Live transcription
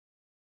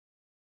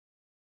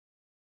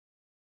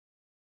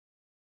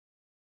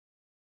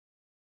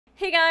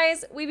Hey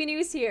guys, Weeby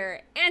Newz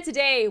here, and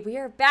today we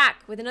are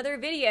back with another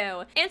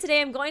video. And today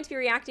I'm going to be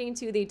reacting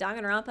to the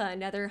Danganronpa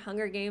Another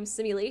Hunger Games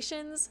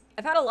simulations.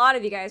 I've had a lot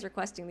of you guys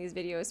requesting these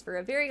videos for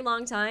a very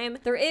long time.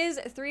 There is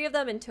 3 of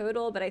them in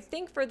total, but I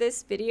think for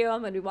this video I'm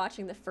going to be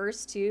watching the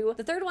first 2.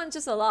 The third one's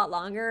just a lot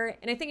longer,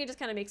 and I think it just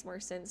kind of makes more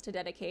sense to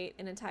dedicate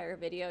an entire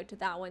video to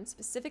that one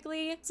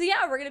specifically. So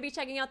yeah, we're going to be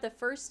checking out the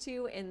first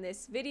 2 in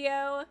this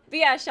video. But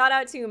yeah, shout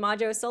out to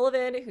Majo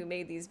Sullivan who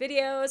made these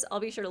videos. I'll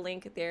be sure to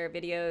link their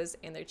videos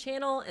and their channel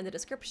in the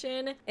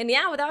description. And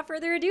yeah, without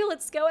further ado,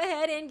 let's go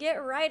ahead and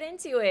get right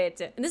into it.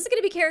 And this is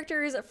going to be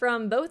characters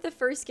from both the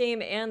first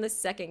game and the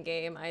second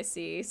game, I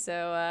see. So,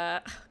 oh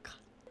God.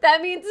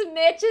 That means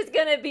Mitch is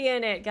gonna be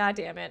in it. God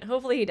damn it.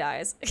 Hopefully he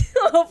dies.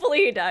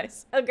 Hopefully he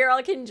dies. A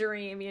girl can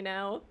dream, you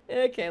know?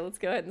 Okay, let's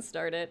go ahead and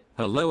start it.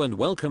 Hello and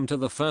welcome to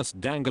the first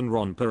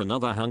Danganronpa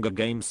Another Hunger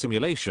Games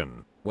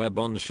simulation, where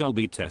bonds shall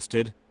be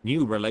tested,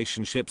 new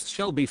relationships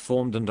shall be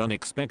formed, and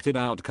unexpected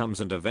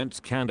outcomes and events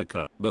can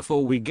occur.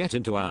 Before we get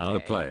into our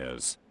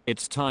players,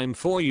 it's time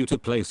for you to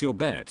place your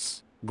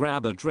bets.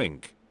 Grab a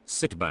drink,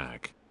 sit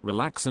back,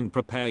 relax and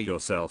prepare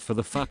yourself for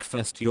the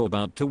fuckfest you're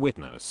about to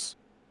witness.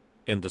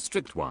 In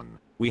District 1,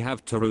 we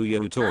have Teruya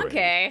Utori.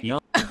 Okay. Oh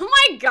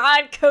my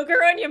god,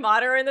 Kokoro and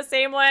Yamato are in the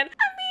same one. I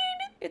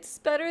mean, it's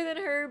better than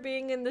her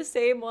being in the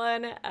same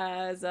one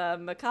as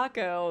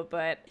Makako,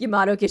 but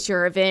Yamato, get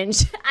your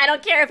revenge. I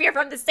don't care if you're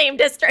from the same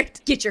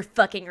district. Get your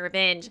fucking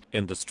revenge.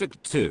 In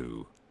District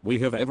 2, we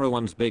have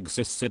everyone's big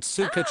sis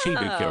Setsuka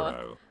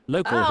Chibukuro.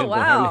 Local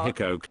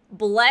Hikoku.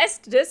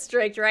 Blessed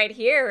district right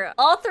here.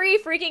 All 3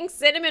 freaking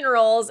cinnamon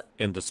rolls.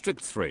 In District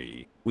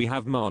 3, we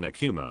have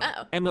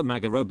Monokuma, Emma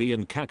Magarobi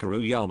and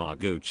Kakeru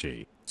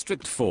Yamaguchi.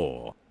 District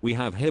 4, we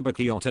have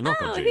Hibiki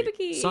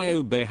Otanokoji,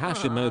 Sayobe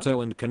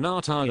Hashimoto and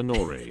Kanata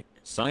Inori.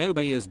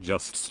 Sayobe is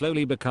just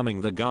slowly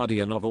becoming the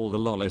guardian of all the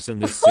lolis in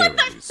this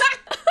series.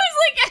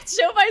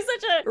 Show by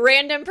such a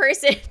random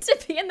person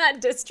to be in that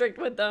district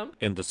with them.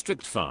 In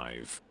District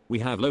 5, we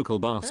have local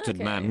bastard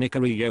man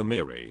Nikari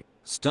Yomiri,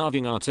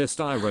 starving artist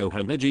Iro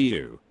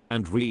Honijiu,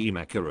 and Rii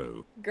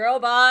Makiru. Girl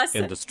boss.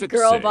 In District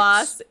Girl 6,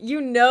 boss.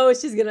 You know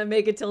she's gonna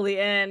make it till the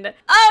end.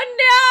 Oh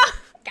no!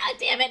 God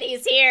damn it,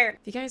 he's here.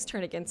 If you guys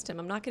turn against him,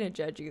 I'm not gonna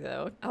judge you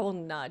though. I will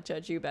not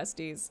judge you,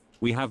 besties.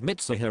 We have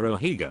Mitsuhiro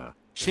Higa,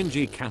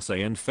 Shinji Kase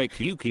and Fake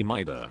Yuki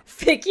Maida.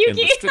 Fake Yuki?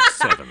 In District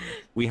 7,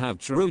 we have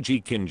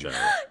Tsurugi Kinjo,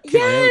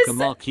 Kyoka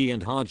Maki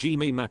and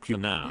Hajime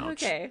Makunouch.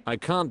 Okay. I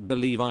can't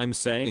believe I'm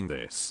saying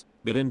this,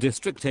 but in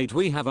District 8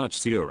 we have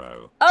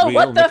Utsuro, oh, Real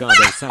what the Mikado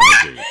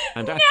Samuji,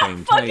 and Akane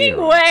No fucking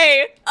Taira.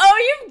 way!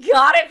 Oh, you've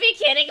gotta be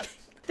kidding me.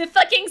 The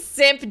fucking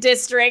simp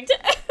district.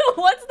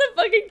 What's the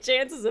fucking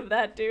chances of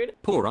that, dude?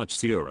 Poor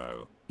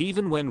Utsuro.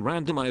 Even when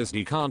randomized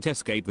he can't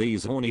escape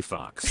these horny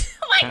fucks.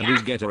 Oh my Can God.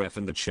 we get a F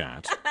in the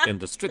chat? In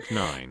District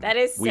 9, That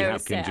is we so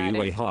have sad.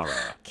 Kinji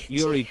Uehara,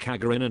 Yuri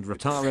Kagarin and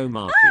Ryotaro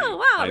Maki. Oh,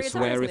 wow, I Ryotara's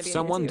swear gonna if be in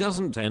someone it too.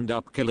 doesn't end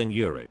up killing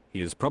Yuri,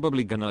 he is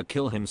probably gonna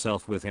kill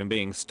himself with him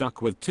being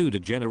stuck with 2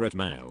 degenerate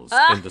males.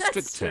 In District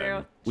that's 10,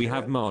 true. we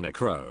have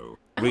Monokuro,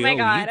 Oh my Real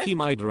God. Yuki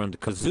Maida and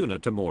Kazuna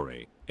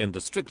Tamori. In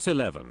District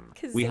 11,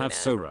 we have Kazuna.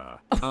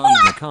 Sora, Ai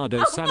Mikado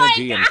my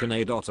Sanaji and God.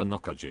 Kanade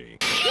Otanokoji.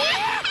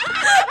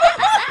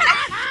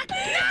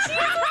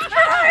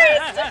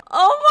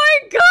 Oh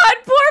my god,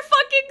 poor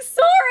fucking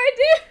Sora,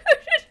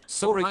 dude!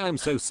 Sora, I am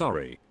so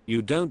sorry.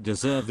 You don't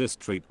deserve this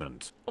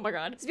treatment. Oh my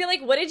god. Just be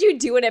like, what did you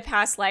do in a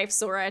past life,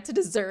 Sora, to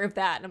deserve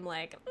that? And I'm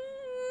like,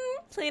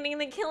 planning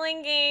the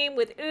killing game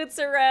with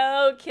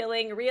Utsuro,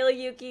 killing Real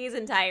Yuki's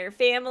entire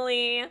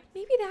family.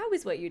 Maybe that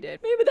was what you did.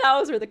 Maybe that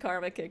was where the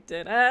karma kicked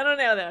in. I don't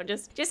know though,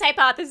 just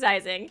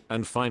hypothesizing.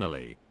 And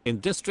finally, in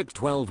District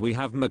 12 we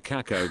have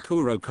Makako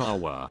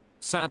Kurokawa,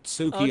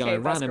 Satsuki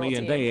Iranami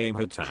and Aim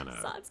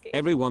Hotana. Satsuki.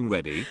 Everyone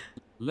ready?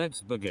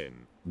 Let's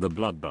begin the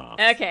bloodbath.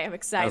 Okay, I'm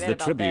excited As the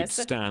about tributes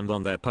this. stand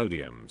on their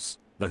podiums,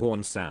 the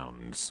horn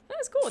sounds. That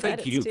was cool with Fake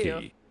edits Yuki,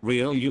 too.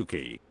 Real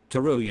Yuki,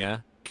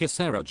 Teruya,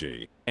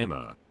 Kisaraji,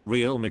 Emma,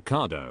 Real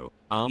Mikado,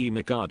 Ai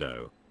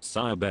Mikado,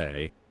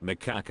 Sayobe,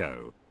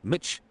 Makako,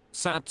 Mitch,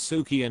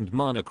 Satsuki and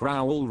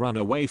Monokuro all run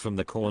away from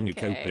the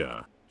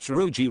cornucopia.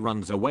 Tsurugi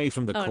runs away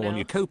from the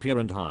cornucopia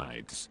and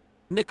hides.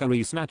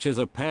 Nikari snatches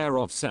a pair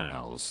of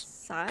sales.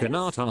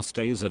 Kanata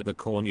stays at the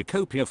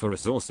cornucopia for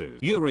resources.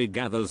 Yuri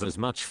gathers as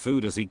much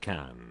food as he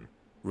can.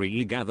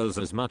 Rii gathers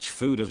as much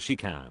food as she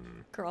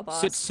can. Girl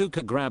boss.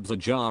 Setsuka grabs a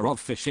jar of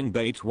fishing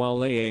bait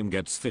while Aim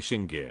gets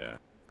fishing gear.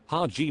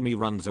 Hajime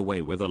runs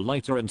away with a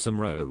lighter and some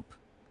rope.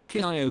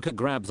 Kyoka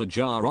grabs a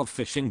jar of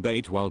fishing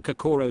bait while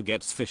Kokoro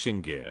gets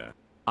fishing gear.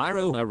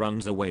 Iroha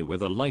runs away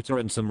with a lighter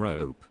and some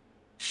rope.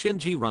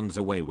 Shinji runs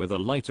away with a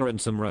lighter and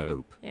some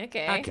rope.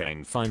 Okay.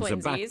 Akane finds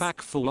Twinsies. a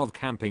backpack full of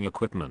camping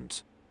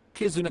equipment.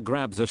 Kizuna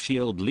grabs a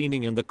shield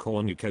leaning in the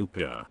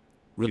cornucopia.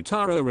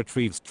 Ryotaro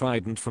retrieves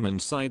trident from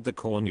inside the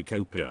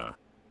cornucopia.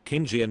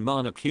 Kinji and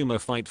Monokuma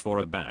fight for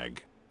a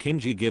bag.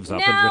 Kinji gives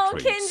up and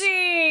retreats.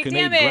 Kinji! Kanade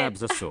Damn it!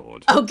 grabs a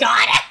sword. Oh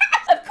god!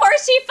 Of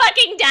course she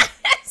fucking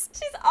does!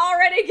 She's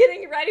already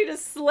getting ready to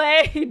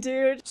slay,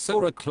 dude.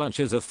 Sora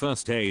clutches a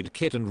first aid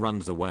kit and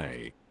runs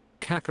away.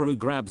 Kakeru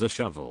grabs a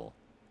shovel.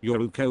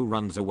 Yoruko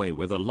runs away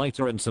with a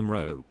lighter and some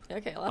rope.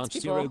 Okay, lots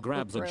of people. Hachiro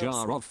grabs a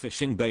jar of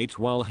fishing bait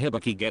while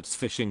Hibiki gets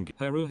fishing.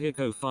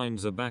 Haruhiko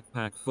finds a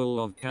backpack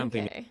full of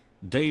camping. Okay.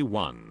 Day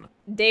 1.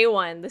 Day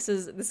 1. This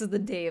is the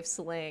day of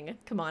slaying.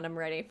 Come on, I'm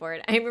ready for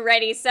it. I'm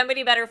ready.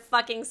 Somebody better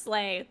fucking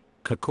slay.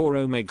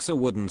 Kokoro makes a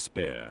wooden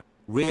spear.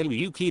 Real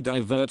Yuki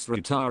diverts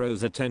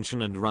Ritaro's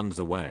attention and runs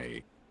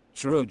away.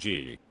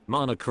 Shiroji,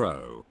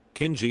 Monokuro,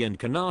 Kinji and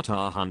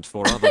Kanata hunt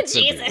for other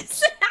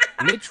tributes.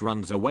 Mitch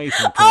runs away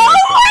from Kyoto.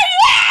 Oh,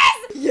 yes!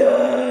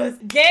 Yes!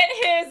 Get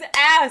his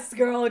ass,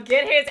 girl.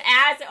 Get his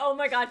ass. Oh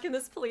my god, can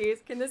this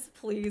please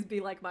be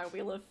like my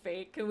Wheel of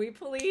Fate? Can we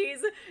please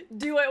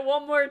do it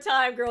one more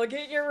time, girl?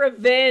 Get your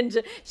revenge.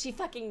 She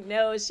fucking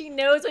knows. She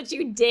knows what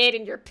you did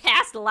in your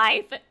past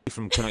life.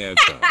 From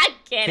Kyoto.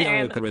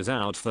 Kyoto is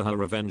out for her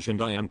revenge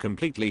and I am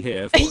completely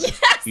here for it.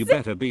 Yes! You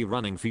better be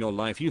running for your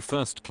life, you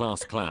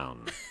first-class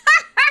clown.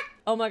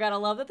 Oh my god, I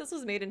love that this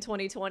was made in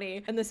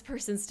 2020 and this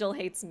person still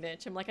hates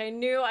Mitch. I'm like, I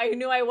knew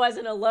I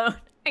wasn't alone.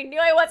 I knew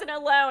I wasn't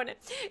alone.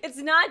 It's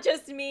not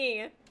just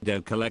me.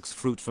 Do collects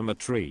fruit from a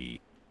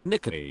tree.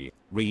 Nikki,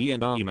 Rie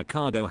and Ai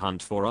Mikado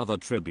hunt for other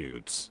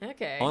tributes.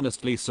 Okay.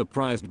 Honestly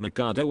surprised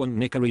Mikado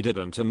and Nikari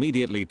didn't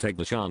immediately take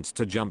the chance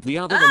to jump the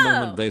other the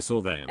moment they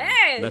saw them.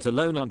 Hey. Let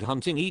alone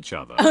hunting each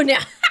other. Oh no.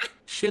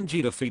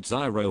 Shinji defeats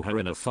Iroha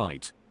in a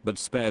fight, but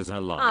spares her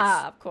life.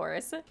 Ah, of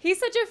course. He's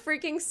such a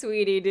freaking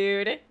sweetie,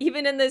 dude.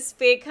 Even in this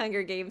fake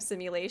Hunger Games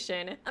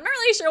simulation. I'm not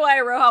really sure why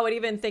Iroha would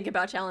even think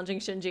about challenging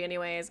Shinji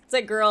anyways. It's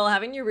like, girl,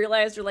 haven't you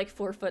realized you're like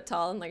 4 foot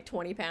tall and like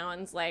 20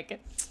 pounds? Like,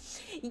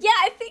 yeah,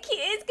 I think he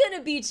is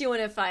gonna beat you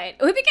in a fight.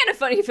 It would be kind of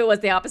funny if it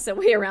was the opposite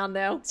way around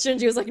though.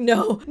 Shinji was like,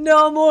 no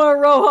more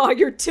Iroha,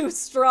 you're too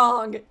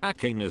strong.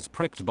 Akin is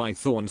pricked by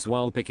thorns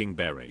while picking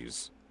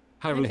berries.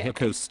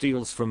 Haruhiko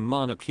steals from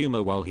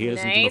Monokuma while he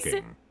isn't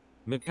looking.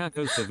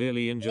 Mikako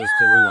severely injures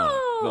Teruya,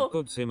 but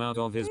puts him out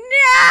of his— No!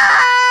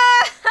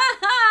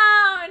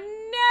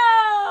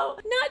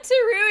 Not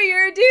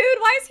Teruya, dude!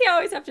 Why does he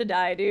always have to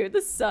die, dude?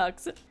 This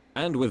sucks.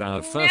 And with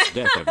our first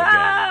death of the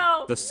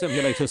game, the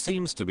simulator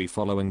seems to be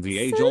following the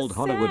age-old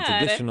Hollywood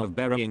tradition of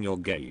burying your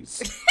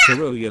gaze.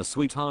 Teruya,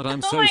 sweetheart,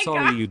 I'm so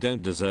sorry you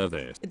don't deserve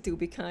it. It do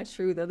be kind of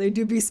true, though. They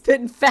do be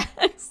spitting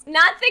facts.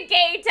 Not the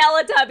gay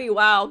Teletubby,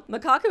 wow.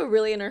 Makako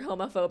really in her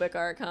homophobic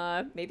arc,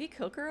 huh? Maybe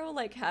Kokoro,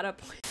 like, had a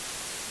point.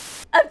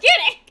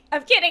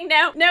 I'm kidding,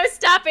 no,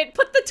 stop it.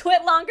 Put the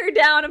twit longer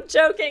down, I'm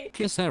joking.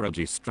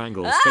 Kisaraji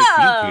strangles fake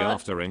Yuki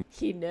after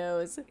He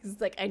knows.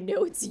 He's like, I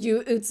know it's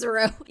you,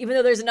 Utsuro. Even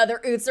though there's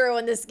another Utsuro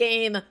in this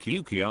game.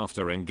 Yuki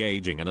after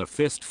engaging in a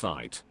fist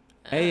fight.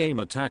 Aim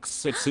attacks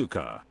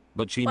Setsuka,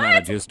 but she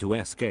manages to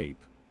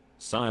escape.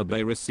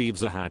 Sayabe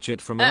receives a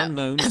hatchet from an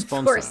unknown sponsor.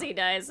 Of course he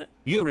does.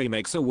 Yuri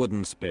makes a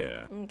wooden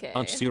spear. Okay.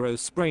 Hachiro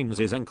sprains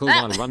his ankle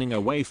while running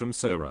away from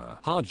Sora.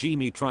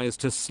 Hajime tries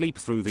to sleep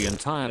through the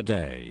entire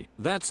day.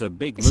 That's a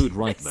big mood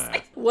right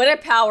there. What a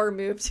power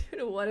move,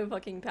 dude. What a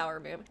fucking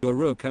power move.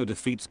 Yoruko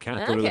defeats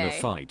Kakeru in a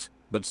fight,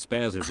 but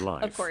spares his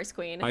life. Of course,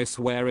 queen. I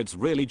swear it's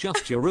really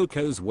just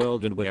Yoruko's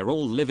world and we're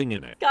all living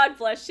in it. God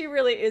bless, she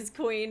really is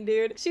queen,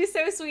 dude. She's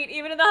so sweet,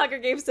 even in the Hunger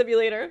Games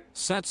simulator.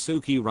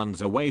 Satsuki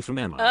runs away from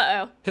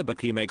Emma.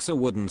 Hibiki makes a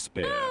wooden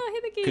spear.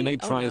 Hibiki. Kane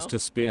tries to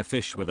spear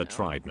fish with a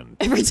trident.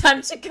 Every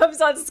time she comes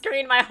on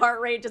screen, my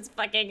heart rate just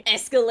fucking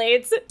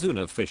escalates.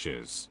 Zuna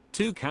fishes.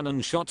 2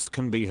 cannon shots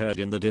can be heard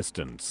in the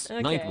distance.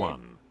 Night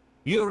 1.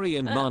 Yuri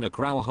and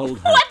Monokuro hold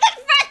hands. What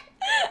the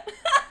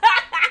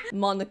fuck?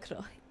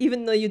 Monokuro,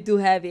 even though you do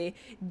have a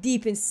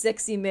deep and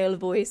sexy male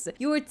voice,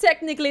 you are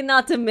technically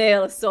not a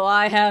male, so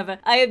I have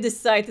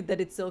decided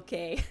that it's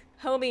okay.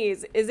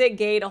 Homies, is it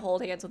gay to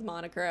hold hands with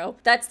Monokuro?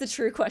 That's the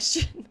true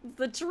question.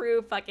 The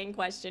true fucking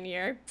question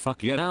here.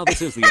 Fuck yeah, now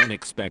this is the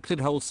unexpected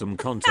wholesome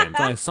content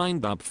I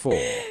signed up for.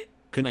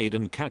 Kanade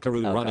and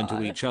Kakeru run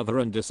into each other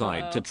and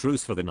decide to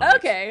truce for the night.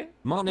 Okay.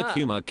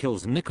 Monokuma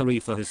kills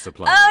Nikari for his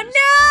supplies. Oh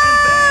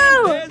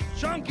no! And there's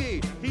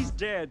Chunky! He's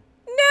dead.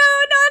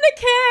 No, not a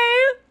K.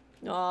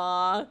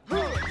 Aww.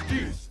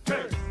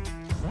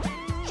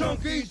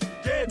 Chunky's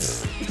dead.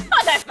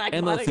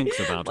 Emma thinks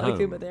about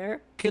home.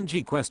 There.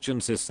 Kinji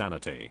questions his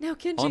sanity. No,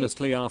 Kinji.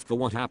 Honestly, after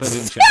what happened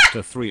in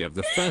chapter 3 of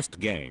the first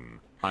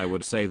game, I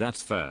would say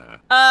that's fair.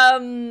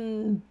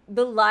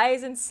 The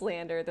lies and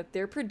slander that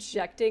they're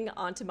projecting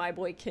onto my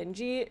boy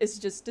Kinji is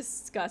just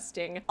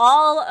disgusting.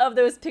 All of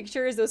those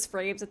pictures, those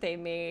frames that they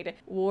made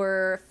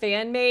were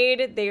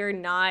fan-made. They are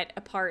not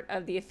a part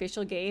of the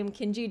official game.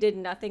 Kinji did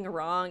nothing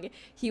wrong.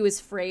 He was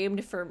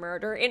framed for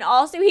murder. And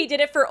also he did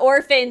it for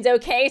orphans,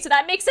 okay? So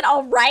that makes it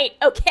all right,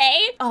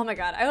 okay? Oh my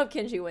god, I hope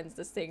Kinji wins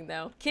this thing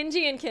though.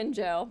 Kinji and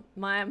Kinjo,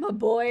 my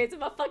boys,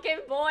 my fucking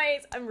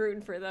boys. I'm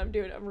rooting for them,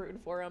 dude. I'm rooting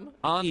for them.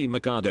 Ai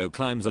Mikado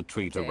climbs a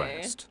tree to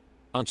rest.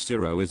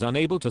 Hachiro is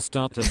unable to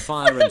start a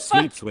fire and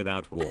sleeps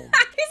without warmth.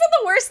 He's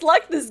had the worst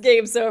luck this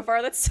game so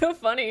far. That's so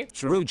funny.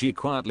 Shiroji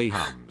quietly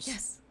hums.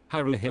 Yes.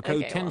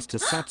 Haruhiko tends to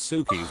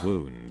Satsuki's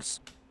wounds.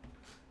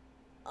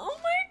 Oh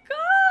my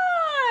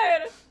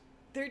god!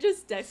 They're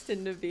just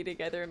destined to be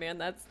together, man.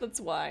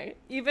 That's why.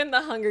 Even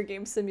the Hunger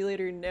Games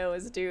simulator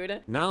knows,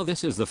 dude. Now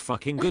this is the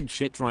fucking good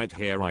shit right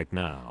here, right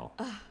now.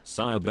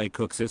 Sayabe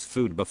cooks his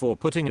food before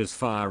putting his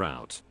fire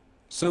out.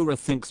 Sora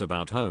thinks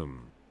about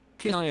home.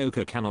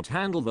 Kyoka cannot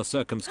handle the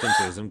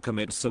circumstances and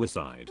commits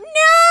suicide. No!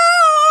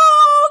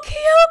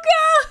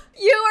 Kyoka!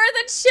 You are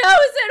the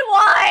chosen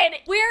one!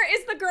 Where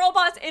is the girl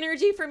boss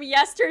energy from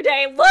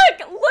yesterday?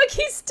 Look,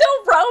 he's still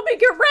roaming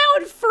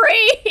around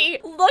free!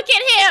 Look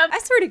at him! I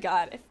swear to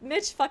God, if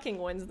Mitch fucking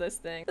wins this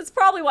thing, that's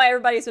probably why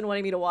everybody's been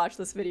wanting me to watch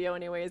this video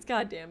anyways.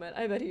 God damn it,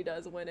 I bet he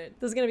does win it.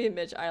 This is gonna be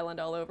Mitch Island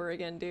all over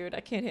again, dude.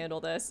 I can't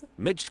handle this.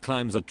 Mitch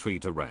climbs a tree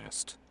to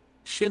rest.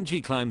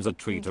 Shinji climbs a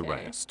tree to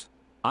rest.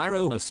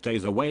 Iroha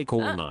stays awake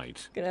all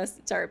night. Gonna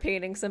start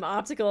painting some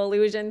optical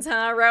illusions,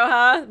 huh,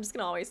 Roha? I'm just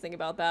gonna always think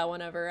about that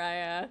whenever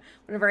I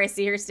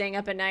see her staying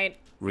up at night.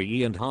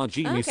 Rie and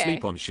Hajime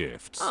sleep on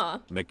shifts.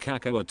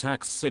 Mikako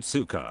attacks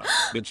Setsuka,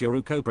 but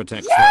Yuruko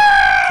protects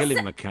her,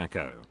 killing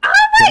Mikako.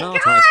 Oh my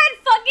God!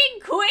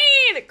 Fucking queen!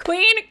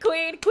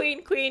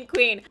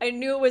 I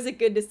knew it was a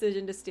good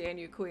decision to stand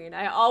you, queen.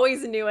 I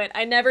always knew it.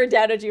 I never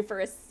doubted you for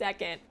a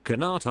second.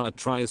 Kanata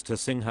tries to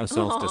sing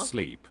herself to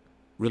sleep.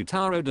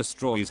 Ryutaro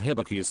destroys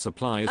Hibaki's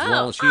supplies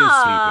while she is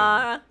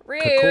sleeping.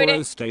 Rude.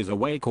 Kokoro stays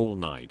awake all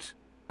night.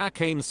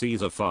 Akane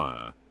sees a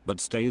fire, but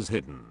stays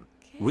hidden.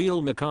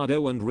 Real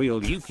Mikado and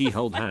Real Yuki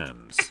hold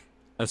hands.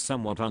 A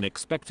somewhat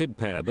unexpected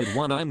pair, but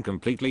one I'm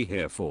completely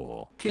here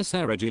for.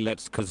 Kisaragi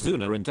lets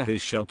Kazuna into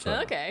his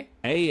shelter. Okay.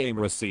 Aim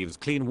receives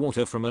clean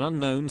water from an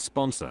unknown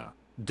sponsor.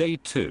 Day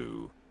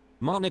 2.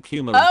 Monic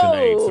Humor and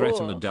Kanade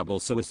threaten a double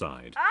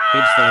suicide.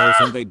 It fails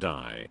and they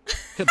die.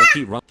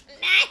 Hibaki runs.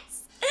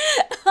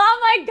 Oh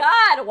my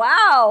God,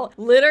 wow.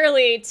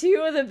 Literally,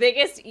 2 of the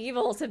biggest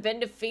evils have been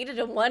defeated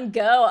in one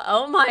go.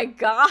 Oh my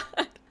God.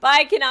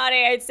 Bye,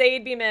 Kanade. I'd say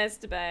you'd be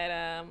missed,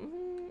 but,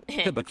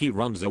 Hibaki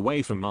runs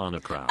away from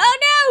Manacrow.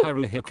 Oh no!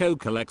 Haruhiko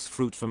collects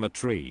fruit from a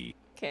tree.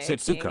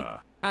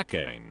 Setsuka,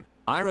 Akane,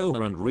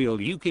 Iroha and Real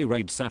Yuki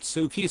raid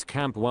Satsuki's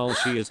camp while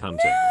she is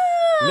hunting.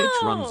 Mitch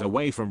runs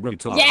away from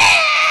Ryutaro. Yeah!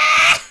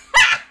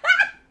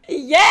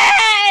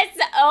 Yes!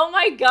 Oh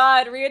my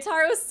God,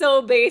 Ryutaro's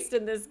so based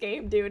in this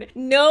game, dude.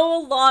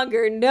 No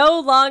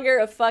longer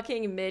a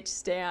fucking Mitch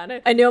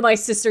stan. I know my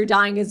sister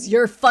dying is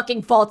your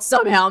fucking fault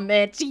somehow,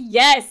 Mitch.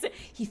 Yes!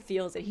 He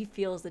feels it. He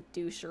feels the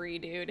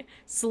douchery, dude.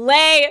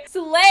 Slay!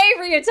 Slay,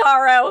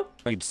 Ryutaro!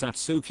 Raid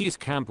Satsuki's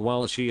camp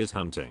while she is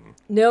hunting.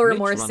 No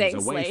remorse Mitch saying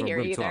runs away slay from here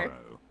Ryutaro. either.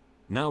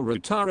 Now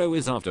Ryutaro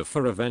is after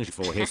for revenge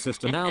for his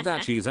sister now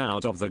that she's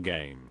out of the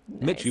game.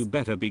 Nice. Mitch, you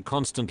better be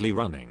constantly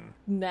running.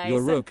 Nice.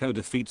 Yuruko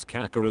defeats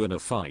Kakeru in a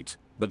fight,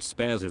 but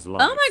spares his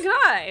life. Oh my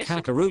gosh!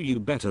 Kakeru, you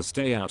better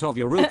stay out of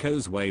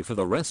Yuruko's way for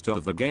the rest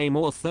of the game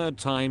or third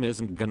time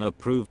isn't gonna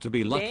prove to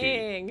be lucky.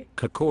 Dang.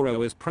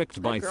 Kokoro is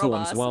pricked by girl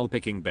thorns boss. while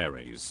picking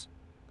berries.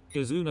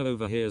 Kazuna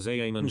overhears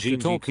Aim and Shinji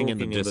Shinji talking in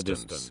the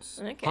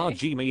distance. Okay.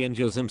 Hajime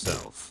injures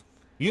himself.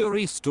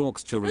 Yuri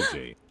stalks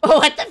Chiruji. Oh,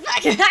 what the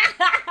fuck?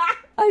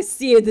 I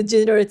see a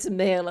degenerate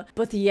male,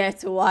 but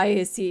yet why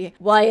is he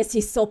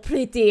so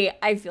pretty?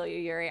 I feel you,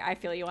 Yuri. I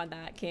feel you on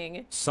that,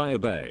 king.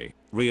 Sayabe,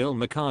 Real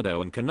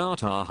Mikado and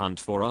Kanata hunt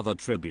for other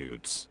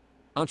tributes.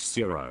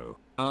 Uchisuro,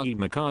 Ai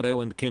Mikado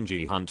and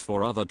Kinji hunt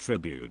for other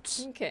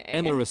tributes. Okay.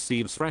 Emma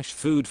receives fresh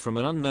food from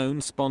an unknown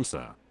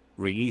sponsor.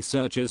 Rie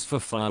searches for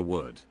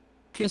firewood.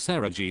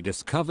 Kisaragi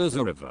discovers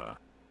a river.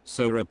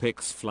 Sora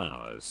picks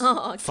flowers.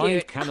 Oh, 5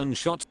 cute. cannon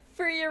shots.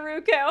 For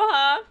Yuruko,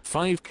 huh?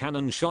 5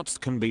 cannon shots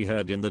can be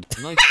heard in the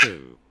night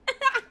too.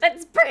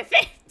 That's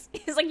perfect.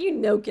 He's like, you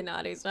know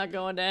Kanade's not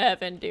going to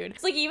heaven, dude.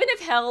 It's like, even if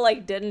hell,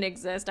 like, didn't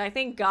exist, I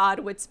think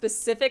God would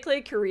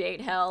specifically create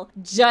hell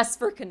just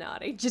for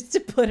Kanade, just to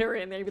put her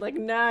in there and be like,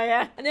 nah,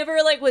 yeah. I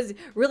never, like, was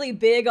really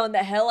big on the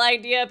hell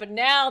idea, but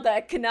now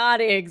that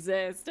Kanade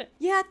exists,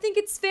 yeah, I think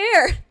it's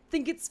fair.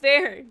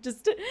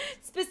 Just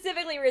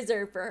specifically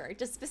reserved for her,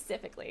 just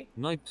specifically.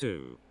 Night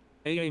 2.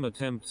 Aim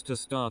attempts to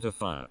start a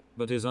fire,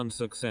 but is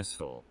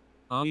unsuccessful.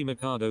 Ai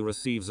Mikado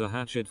receives a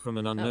hatchet from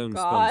an unknown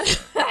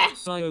sponsor.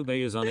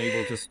 Sayabe is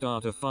unable to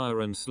start a fire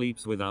and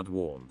sleeps without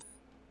warmth.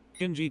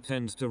 Kinji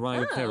tends to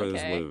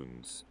Ryutaro's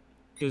wounds.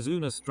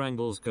 Kazuna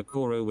strangles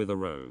Kokoro with a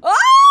rope. Oh!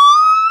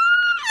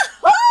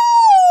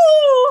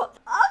 Oh!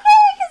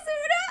 Okay,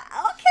 Kazuna.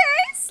 Okay.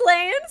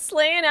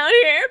 Slaying out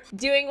here.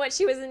 Doing what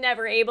she was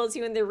never able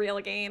to in the real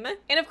game.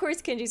 And of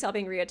course, Kinji's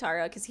helping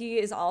Ryutaro because he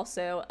is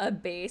also a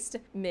based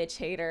Mitch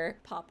hater.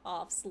 Pop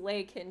off.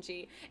 Slay,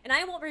 Kinji. And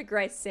I won't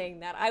regret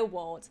saying that. I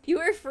won't. You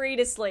are free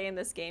to slay in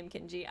this game,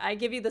 Kinji. I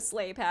give you the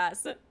slay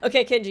pass.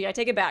 Okay, Kinji, I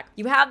take it back.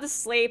 You have the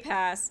slay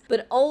pass,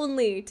 but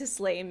only to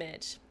slay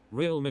Mitch.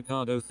 Real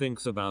Mikado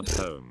thinks about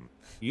home.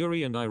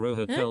 Yuri and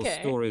Iroha tell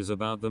stories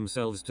about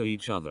themselves to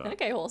each other.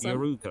 Okay, wholesome.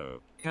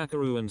 Yuruko,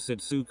 Kakeru and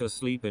Setsuka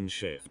sleep in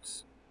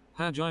shifts.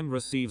 Hajime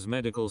receives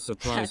medical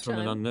supplies from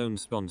an unknown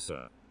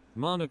sponsor.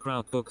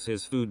 Manacrow cooks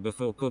his food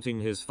before putting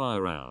his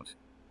fire out.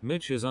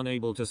 Mitch is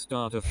unable to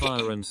start a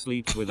fire and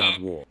sleeps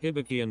without warmth.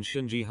 Hibiki and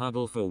Shinji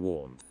huddle for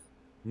warmth.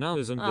 Now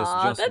isn't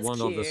this just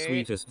one of the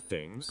sweetest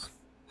things?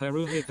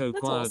 Haruhiko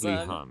quietly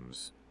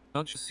hums.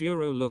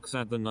 Uchisuro looks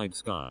at the night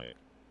sky.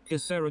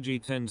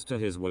 Kisaragi tends to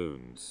his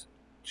wounds.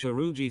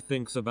 Tsurugi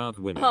thinks about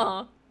winning.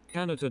 Huh.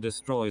 Kanata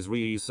destroys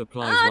Rii's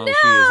supplies while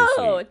she is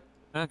asleep.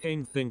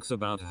 Akane thinks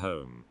about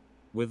home.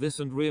 With this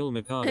and Real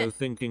Mikado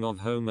thinking of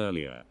home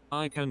earlier,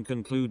 I can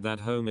conclude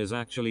that home is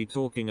actually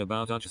talking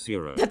about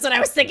Uchisuro. That's what I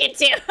was thinking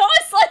too. I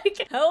was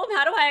like, home?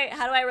 How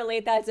do I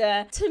relate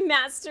that to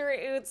Master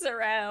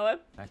Utsuro?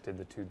 Connected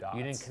the two dots.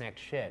 You didn't connect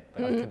shit,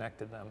 But I've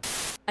connected them.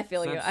 I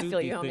feel you. I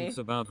feel you, Satsuki thinks homie.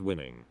 about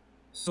winning.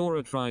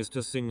 Sora tries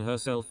to sing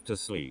herself to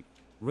sleep.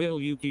 Real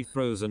Yuki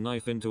throws a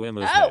knife into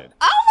Emma's head.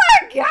 Oh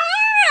my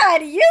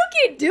god!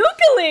 Yuki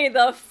Dookily,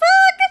 the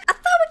fuck? I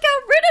thought we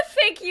got rid of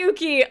fake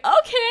Yuki.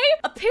 Okay,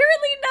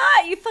 apparently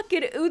not, you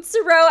fucking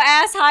Utsuro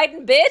ass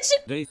hiding bitch.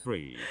 Day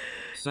 3.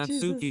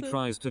 Satsuki Jesus.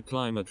 tries to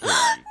climb a tree.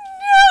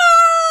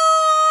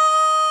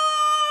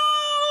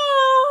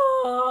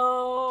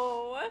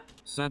 No!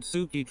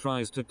 Satsuki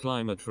tries to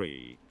climb a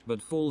tree,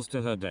 but falls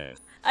to her death.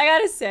 I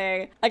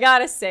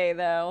gotta say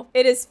though,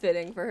 it is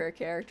fitting for her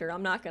character.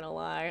 I'm not gonna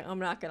lie. I'm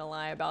not gonna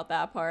lie about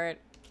that part.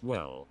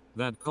 Well,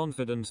 that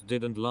confidence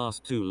didn't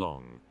last too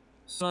long.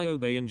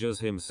 Sayobe injures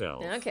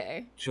himself.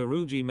 Okay.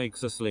 Tsurugi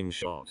makes a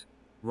slingshot.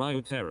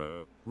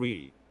 Ryotaro,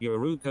 Ri,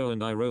 Yoruko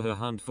and Iroha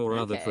hunt for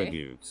other Okay.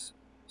 tributes.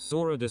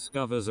 Sora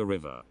discovers a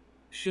river.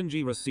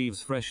 Shinji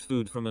receives fresh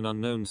food from an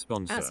unknown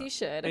sponsor. As he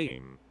should.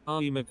 Aim,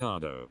 Ai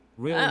Mikado,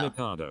 Real Oh.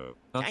 Mikado,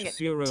 I get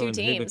Uchisuro two and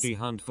teams. Hibiki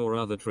hunt for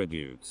other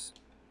tributes.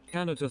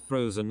 Kanata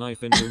throws a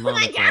knife into my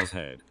Monokai's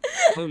head.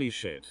 Holy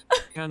shit.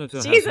 Kanata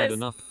has Jesus. had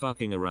enough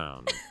fucking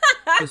around.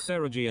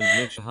 Kisaragi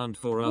and Mitch hunt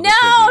for other No,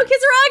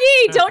 tributes.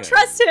 Kizuragi! Don't Akane,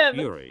 trust him!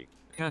 Yuri,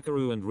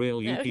 Kakeru and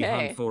Real Yuki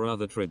Okay. hunt for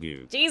other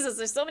tributes. Jesus,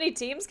 there's so many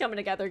teams coming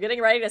together,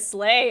 getting ready to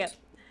slay.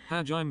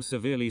 Hajime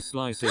severely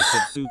slices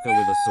Setsuka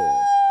with a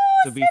sword.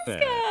 To be fair,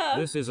 Setsuka!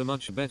 this is a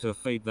much better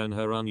fate than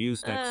her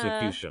unused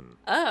execution.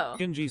 Oh.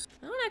 Kinji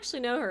I don't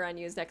actually know her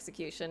unused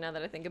execution now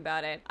that I think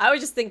about it. I was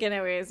just thinking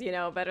it was, you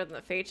know, better than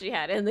the fate she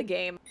had in the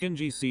game.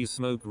 sees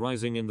smoke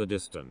rising in the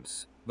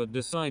distance, but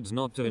decides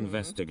not to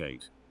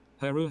investigate.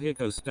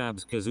 Haruhiko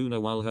stabs Kazuna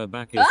while her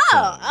back is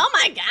turned. Oh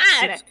my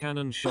god! 6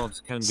 cannon shots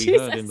can be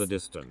heard in Jesus. the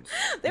distance.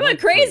 They went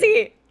Night three.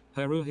 crazy!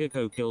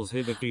 Haruhiko kills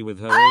Hibiki with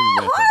her own Oh,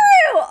 weapon.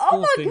 Haru! Oh Poor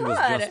my thing was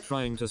god! just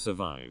trying to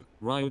survive.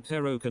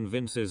 Ryotaro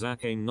convinces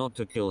Akane not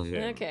to kill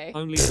him, Okay.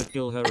 only to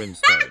kill her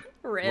instead.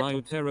 Rip.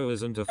 Ryotaro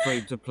isn't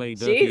afraid to play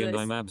dirty and Jesus.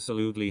 I'm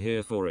absolutely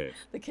here for it.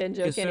 The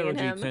Kinjo Kenny and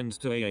Kisaragi him. tends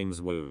to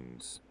Aim's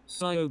wounds.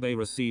 Sayobe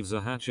receives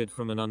a hatchet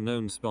from an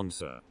unknown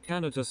sponsor.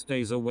 Kanata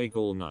stays awake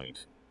all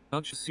night.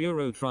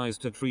 Uchisuro tries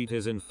to treat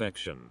his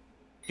infection.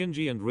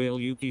 Kinji and Real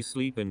Yuki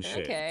sleep in shifts.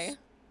 Okay.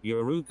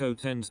 Yoruko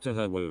tends to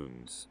her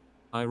wounds.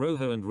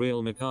 Iroha and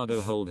Real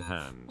Mikado hold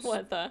hands.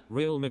 What the?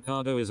 Real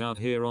Mikado is out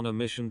here on a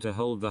mission to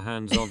hold the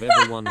hands of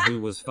everyone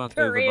who was fucked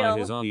For over real. by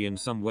his eye in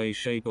some way,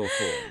 shape, or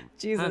form.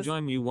 Jesus.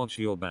 Hajime, you watch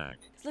your back.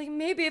 It's like,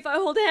 maybe if I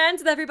hold hands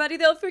with everybody,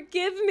 they'll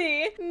forgive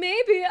me.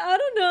 Maybe, I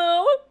don't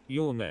know.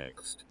 You're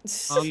next.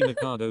 Ai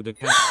Mikado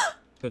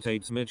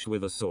decapitates Mitch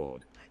with a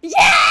sword.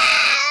 Yeah!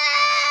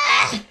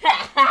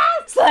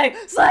 Slay,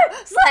 slay,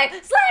 slay,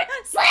 slay,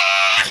 slay!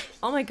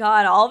 Oh my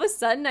god, all of a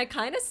sudden I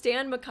kind of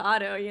stand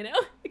Mikado, you know?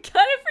 I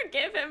kind of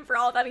forgive him for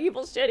all that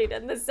evil shit he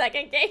did in the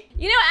second game.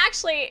 You know,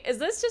 actually, is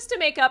this just to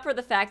make up for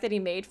the fact that he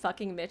made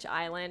fucking Mitch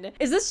Island?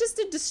 Is this just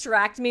to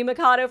distract me,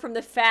 Mikado, from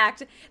the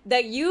fact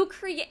that you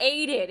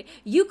created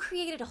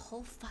a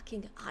whole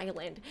fucking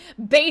island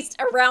based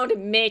around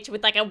Mitch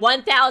with like a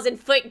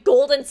 1,000-foot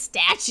golden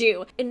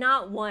statue and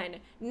not one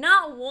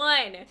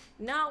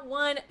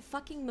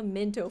fucking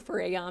memento for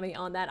Ayami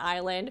on that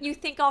island. You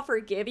think I'll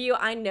forgive you?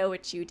 I know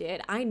what you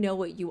did. I know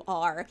what you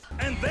are.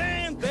 And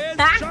then there's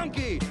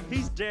Chunky.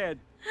 He's dead.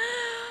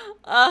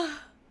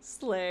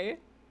 Slay.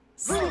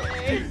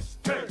 Slay.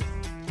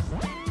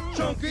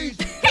 Chunky's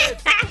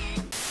dead.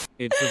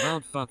 It's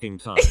about fucking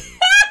time.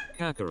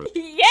 Kakeru.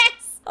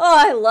 Yes! Oh,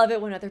 I love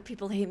it when other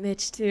people hate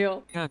Mitch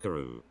too.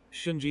 Kakeru.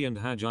 Shinji and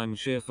Hajime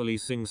cheerfully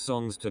sing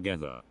songs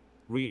together.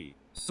 Ri,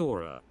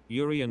 Sora,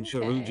 Yuri and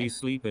Tsurugi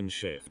sleep in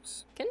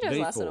shifts. Kinjo's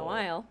Day lasted a 4.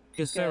 while.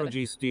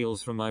 Kisaragi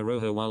steals from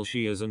Iroha while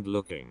she isn't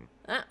looking.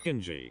 Ah.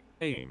 Kinji,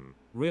 Aim,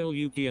 Real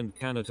Yuki and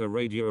Kanata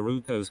raid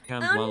Yoruko's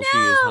camp Oh while she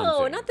is no!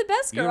 hunting. Not the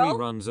best Yuri girl.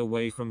 runs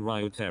away from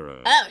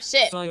Ryotaro. Oh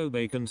shit.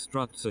 Sayobe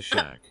constructs a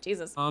shack.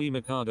 Jesus. Ai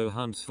Mikado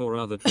hunts for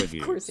other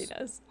tributes. Of course he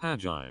does.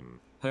 Hajime,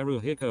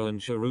 Haruhiko and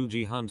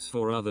Tsurugi hunts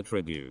for other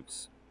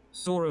tributes.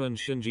 Sora and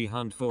Shinji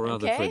hunt for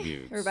other Okay,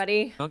 tributes.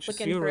 everybody looking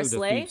for a Uchisuro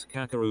slay? defeats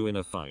Kakeru in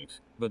a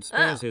fight, but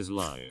spares Oh. his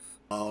life.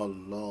 Oh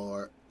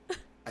Lord.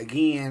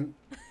 Again.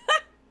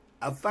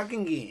 A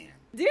fucking again.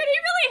 Dude, he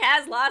really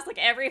has lost like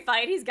every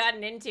fight he's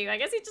gotten into. I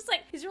guess he's just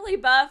like, he's really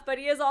buff, but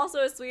he is also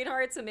a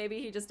sweetheart, so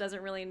maybe he just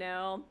doesn't really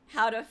know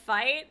how to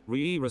fight.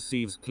 Rii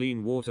receives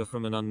clean water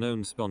from an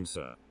unknown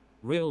sponsor.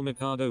 Real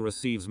Mikado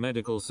receives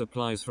medical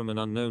supplies from an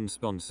unknown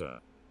sponsor.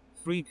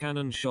 3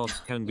 cannon shots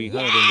can be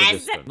heard in the Yes!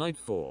 distance. Night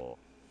 4.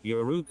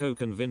 Yoruko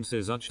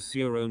convinces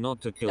Uchisuro not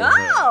to kill Oh!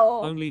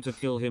 her, only to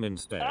kill him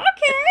instead.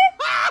 Okay.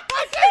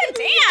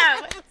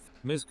 Damn.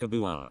 Ms.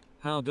 Kabua,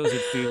 how does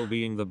it feel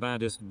being the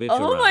baddest bitch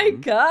Oh around? my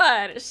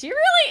god, she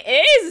really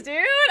is,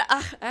 dude!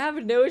 I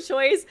have no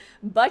choice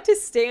but to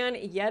stand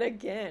yet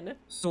again.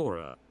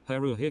 Sora,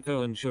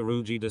 Haruhiko and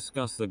Shiruji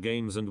discuss the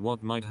games and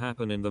what might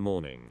happen in the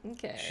morning.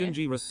 Okay.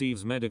 Shinji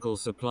receives medical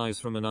supplies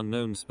from an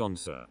unknown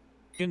sponsor.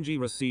 Kinji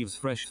receives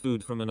fresh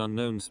food from an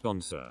unknown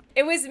sponsor.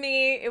 It was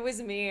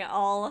me,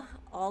 I'll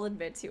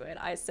admit to it.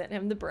 I sent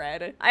him the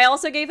bread. I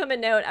also gave him a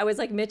note. I was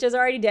like, Mitch is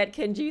already dead,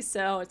 Kinji,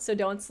 so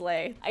don't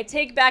slay. I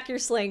take back your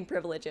slaying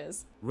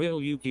privileges.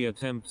 Real Yuki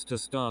attempts to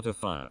start a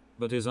fire,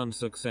 but is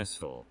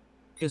unsuccessful.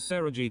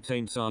 Kisaragi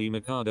taints Ai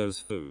Mikado's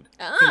food,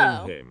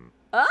 killing him.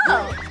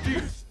 Oh!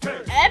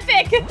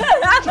 Epic!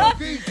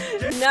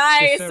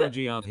 Nice!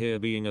 Kisaragi out here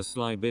being a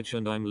sly bitch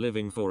and I'm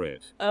living for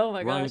it. Oh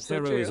my gosh, so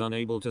Ryotaro true. is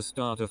unable to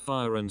start a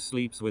fire and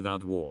sleeps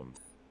without warmth.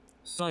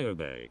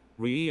 Sayobe,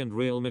 Rii and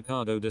Real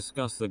Mikado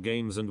discuss the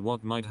games and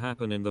what might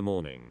happen in the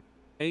morning.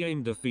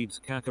 Aim defeats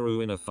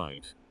Kakeru in a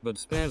fight, but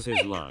spares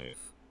his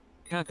life.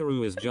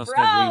 Kakeru is just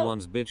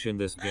everyone's bitch in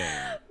this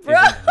game.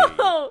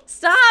 Bro!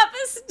 Stop!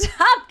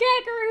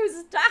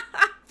 Kakeru,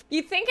 stop!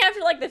 You think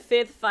after like the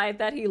 5th fight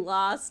that he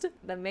lost,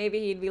 then maybe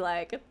he'd be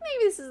like,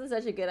 maybe this isn't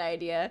such a good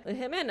idea.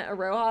 Him and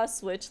Aroha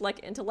switch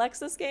like intellects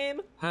this game.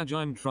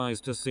 Hajime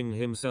tries to sing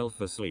himself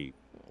asleep.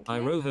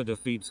 Iroha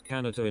defeats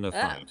Kanata in a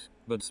fight,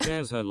 but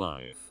spares her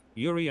life.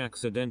 Yuri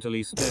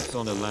accidentally steps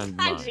on a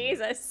landmine.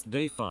 Jesus.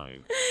 Day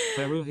 5.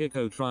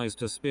 Haruhiko tries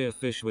to spear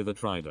fish with a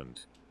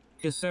trident.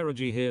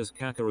 Kisaragi hears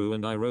Kakeru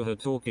and Iroha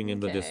talking in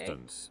the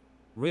distance.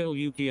 Real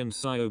Yuki and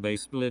Sayobe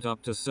split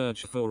up to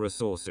search for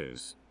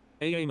resources.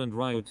 Aim and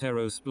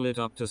Ryotaro split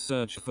up to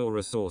search for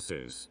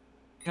resources.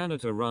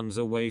 Kanata runs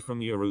away from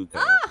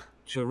Yuruko.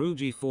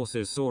 Shiruji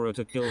forces Sora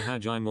to kill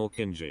Hajime or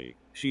Kinji.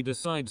 She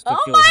decides to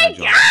kill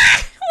Hajime.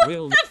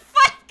 What the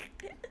fuck?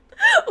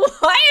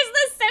 Why is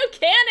this so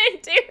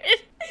canon,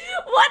 dude?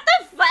 What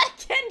the fuck,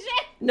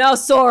 Kinji? Now,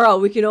 Sora,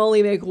 we can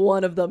only make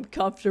one of them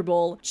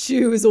comfortable.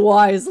 Choose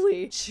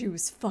wisely.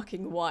 Choose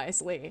fucking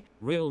wisely.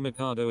 Real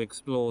Mikado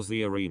explores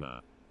the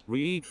arena.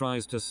 Rii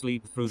tries to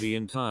sleep through the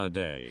entire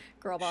day.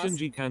 Girl boss.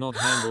 Shinji cannot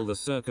handle the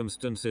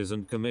circumstances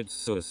and commits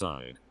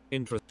suicide. No,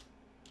 not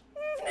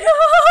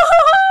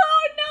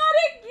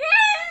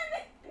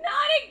again!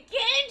 Not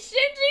again,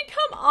 Shinji,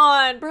 come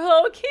on,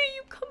 bro. Can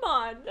you come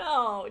on?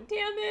 No,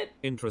 damn it.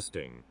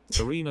 Interesting.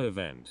 Arena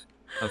event.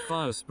 A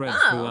fire spreads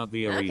throughout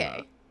the arena.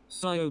 Okay.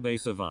 Sayobe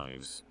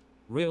survives.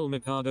 Real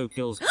Mikado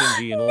kills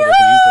Kinji in order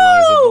to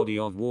utilize a body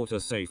of water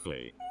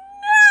safely.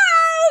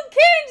 No,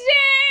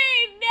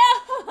 Kinji!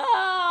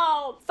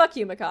 No! Fuck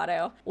you,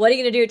 Mikado. What are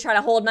you gonna do? Try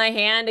to hold my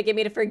hand to get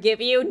me to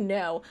forgive you?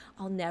 No,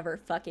 I'll never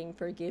fucking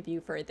forgive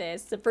you for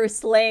this. For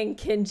slaying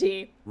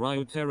Kinji.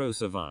 Ryotaro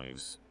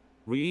survives.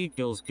 Rii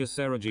kills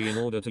Kisaragi in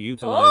order to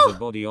utilize a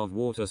body of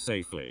water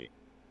safely.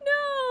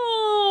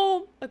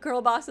 No! A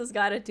girl boss has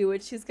gotta do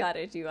what she's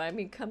gotta do. I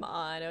mean, come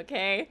on,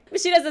 okay?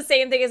 She does the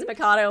same thing as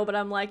Mikado, but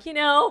I'm like, you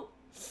know,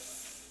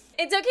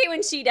 it's okay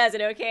when she does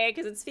it, okay?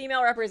 Because it's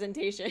female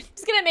representation.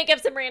 Just gonna make up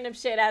some random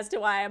shit as to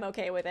why I'm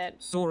okay with it.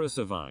 Sora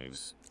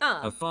survives.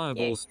 Oh, A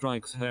fireball yay.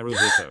 strikes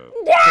Haruhiko.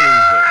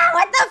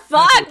 What the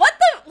fuck?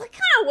 What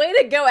kind of way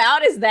to go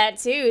out is that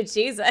too?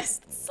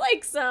 Jesus. It's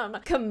like some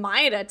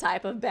Kamaida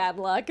type of bad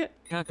luck.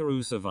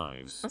 Kakeru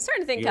survives. I'm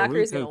starting to think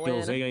Kakeru's gonna Yoruko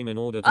kills win. Aim in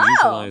order to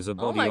utilize a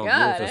body my of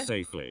God. water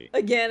safely.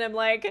 Again, I'm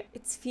like,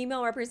 it's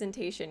female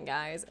representation,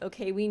 guys.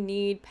 Okay, we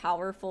need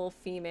powerful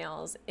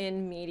females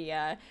in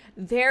media.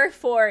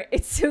 Therefore,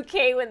 it's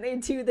okay when they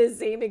do the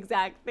same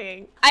exact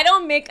thing. I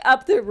don't make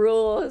up the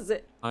rules.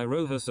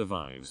 Iroha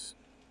survives.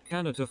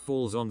 Kanata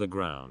falls on the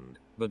ground,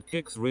 but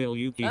kicks Real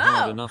Yuki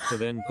hard enough to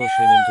then push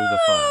him into the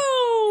fire.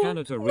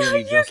 Kanata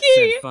really just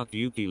said fuck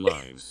Yuki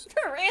lives.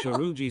 For real.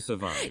 Shiruji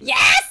survives.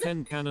 Yes!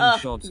 10 cannon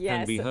shots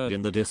can be heard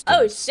in the distance.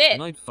 Oh shit.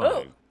 Night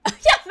 5. Yeah,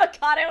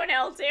 Mikado and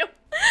L2.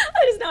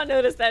 I just now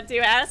noticed that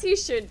too, as he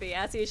should be,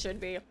 as he should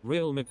be.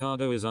 Real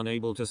Mikado is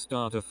unable to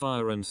start a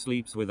fire and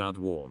sleeps without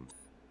warmth.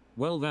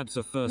 Well, that's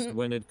a first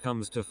when it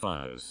comes to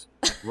fires.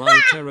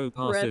 Ryotaro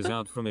passes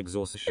out from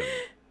exhaustion.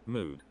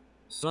 Mood.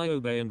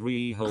 Sayobe and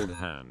Rii hold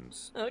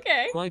hands.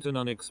 Okay. Quite an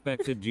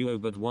unexpected duo,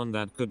 but one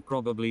that could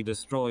probably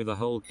destroy the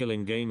whole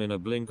killing game in a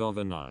blink of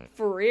an eye.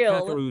 For real.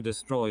 Kakeru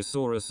destroys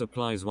Sora's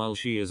supplies while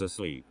she is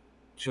asleep.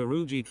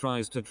 Shiruji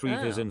tries to treat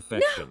his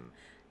infection.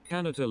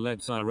 Kanata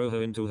lets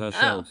Iroha into her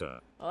shelter.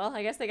 Well,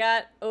 I guess they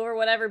got over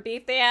whatever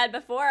beef they had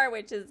before,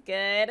 which is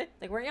good.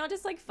 Like, weren't y'all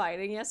just like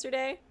fighting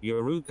yesterday?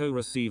 Yoruko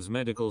receives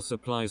medical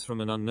supplies from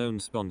an unknown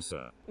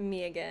sponsor.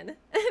 Me again.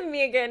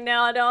 Me again.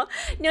 No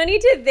need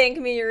to thank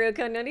me,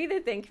 Yoruko. No need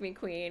to thank me,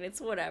 Queen. It's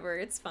whatever.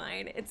 It's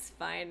fine. It's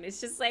fine. It's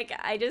just like,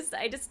 I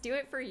just do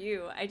it for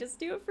you. I just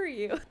do it for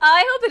you.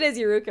 I hope it is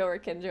Yoruko or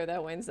Kinjo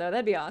that wins, though.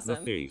 That'd be awesome.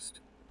 The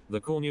feast. The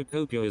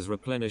cornucopia is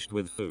replenished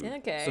with food,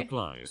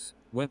 supplies,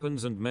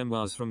 weapons and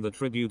memoirs from the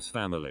tribute's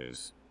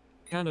families.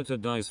 Kanata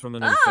dies from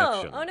an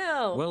infection. Oh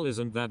no. Well,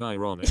 isn't that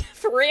ironic?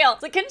 For real.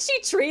 So couldn't she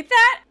treat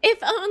that?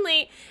 If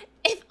only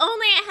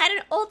I had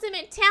an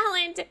ultimate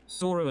talent.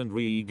 Sora and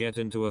Rii get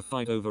into a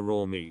fight over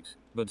raw meat,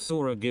 but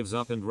Sora gives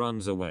up and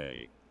runs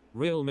away.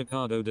 Real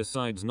Mikado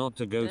decides not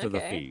to go to the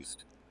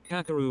feast.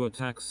 Kakeru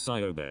attacks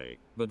Sayobe,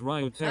 but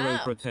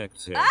Ryotaro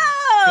protects him,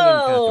 killing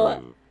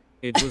Kakeru.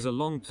 It was a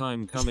long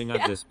time coming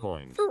at this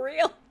point. For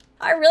real.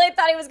 I really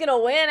thought he was gonna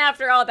win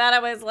after all that. I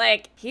was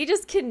like, he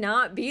just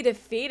cannot be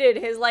defeated.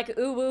 His like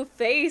uwu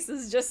face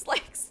is just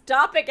like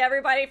stopping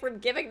everybody from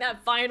giving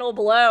that final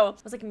blow. I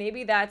was like,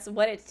 maybe that's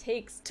what it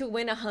takes to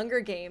win a Hunger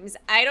Games.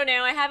 I don't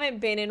know, I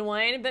haven't been in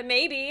one, but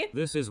maybe.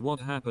 This is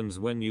what happens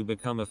when you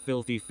become a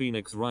filthy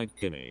phoenix, right,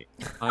 Kinney?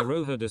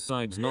 Iroha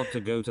decides not to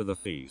go to the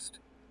feast.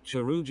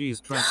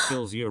 Chiruji's trap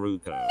kills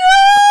Yuruko.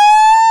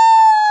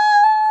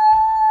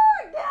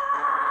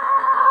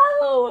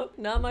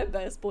 Not my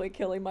best boy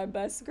killing my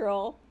best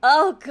girl.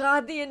 Oh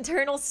god, the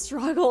internal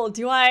struggle.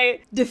 Do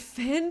I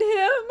defend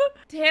him?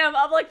 Damn,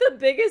 I'm like the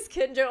biggest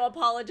Kinjo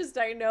apologist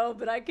I know,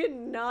 but I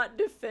cannot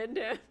defend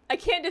him. I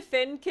can't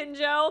defend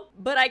Kinjo,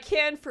 but I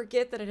can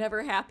forget that it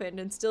ever happened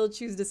and still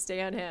choose to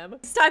stand him.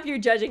 Stop your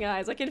judging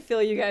eyes. I can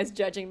feel you guys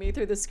judging me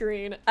through the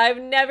screen.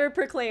 I've never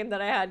proclaimed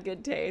that I had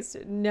good taste.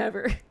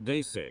 Never.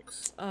 Day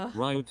 6.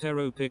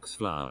 Ryotaro picks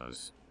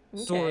flowers.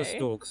 Sora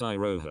stalks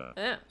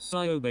Iroha.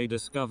 Sayobe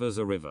discovers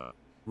a river.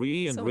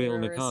 Rie and Real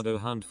Mikado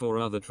hunt for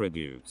other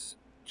tributes.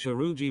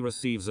 Chiruji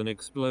receives an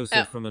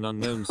explosive from an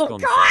unknown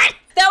sponsor. Oh god!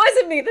 That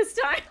wasn't me this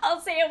time. I'll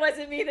say it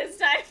wasn't me this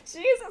time.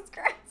 Jesus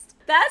Christ.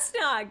 That's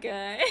not good.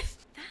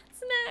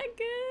 That's not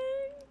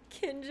good.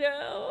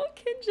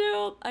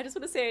 Kinjo. I just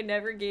want to say I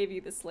never gave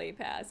you the sleigh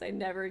pass. I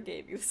never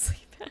gave you the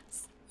sleigh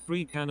pass.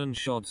 3 cannon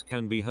shots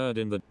can be heard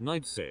in the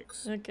night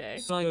 6. Okay.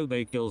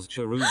 Sayobe kills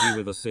Chiruji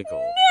with a sickle.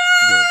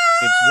 No! Good.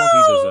 It's what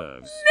he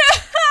deserves.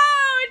 No!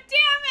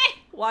 Damn it!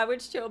 Why would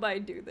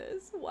Shobai do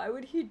this? Why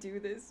would he do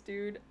this,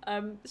 dude?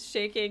 I'm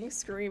shaking,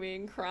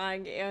 screaming,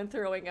 crying, and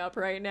throwing up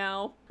right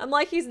now. I'm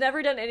like, he's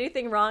never done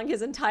anything wrong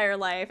his entire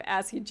life,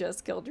 as he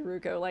just killed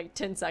Ruko like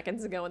 10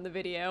 seconds ago in the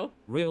video.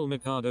 Real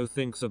Mikado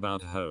thinks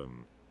about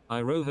home.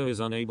 Iroha is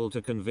unable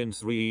to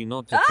convince Rie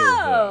not to kill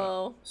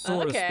her.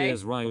 Sora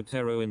spears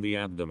Ryotaro in the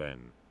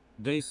abdomen.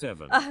 Day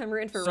 7. I'm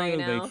rooting for Rie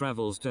now. Sayobe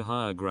travels to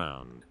higher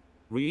ground.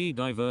 Rie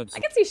diverts. I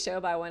can see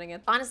Shobai winning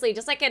it. Honestly,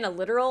 just like in a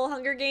literal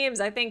Hunger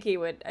Games, I think he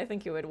would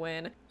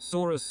win.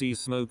 Sora sees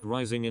smoke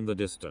rising in the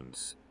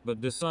distance,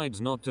 but decides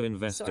not to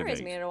investigate.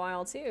 Sora's made it a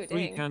while too,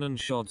 3 dang. cannon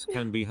shots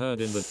can be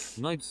heard in the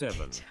night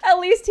 7. At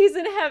least he's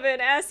in heaven,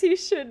 as he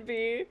should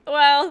be.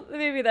 Well,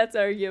 maybe that's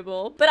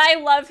arguable, but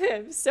I love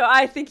him, so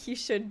I think he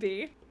should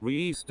be.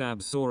 Rie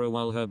stabs Sora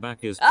while her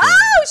back is turned.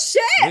 Oh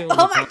shit!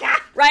 Oh my god!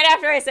 Right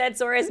after I said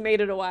Sora's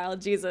made it a while,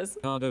 Jesus.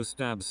 Mikado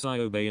stabs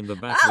Sayobe in the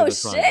back Oh with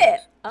a trident. shit!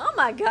 Oh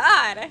my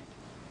god!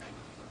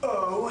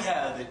 Oh,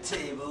 how the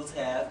tables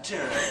have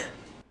turned.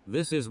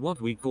 This is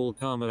what we call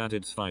karma at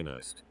its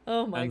finest.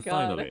 Oh my and god.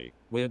 finally,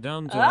 we're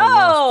down to our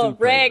last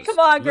 2 Ray, players. come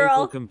on, girl.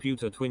 Local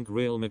computer twink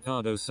Real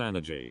Mikado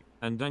Sanergy,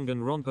 and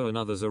Danganronpa and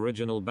others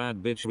original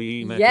bad bitch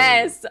Rie Mekaru.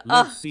 Yes!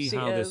 Let's see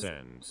how is. this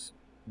ends.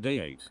 Day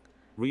 8.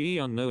 Rie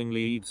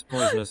unknowingly eats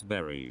poisonous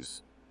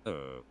berries.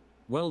 Oh.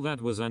 Well,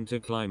 that was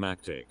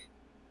anticlimactic.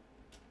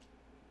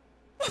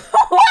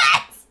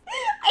 What?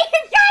 You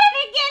gotta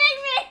be kidding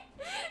me!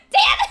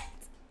 Damn it!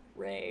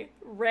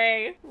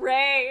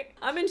 Ray.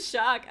 I'm in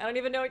shock. I don't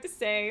even know what to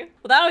say.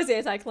 Well, that was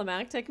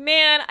anticlimactic.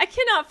 Man, I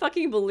cannot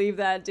fucking believe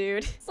that,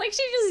 dude. It's like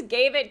she just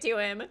gave it to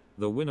him.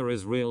 The winner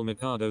is Real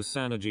Mikado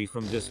Sanergy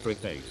from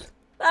District 8.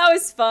 That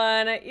was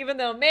fun, even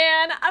though,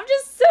 man, I'm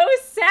just so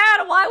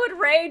sad. Why would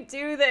Ray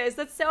do this?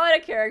 That's so out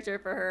of character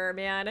for her,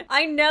 man.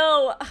 I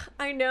know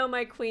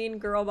my queen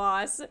girl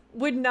boss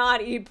would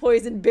not eat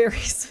poison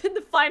berries in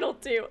the final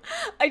 2.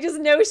 I just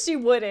know she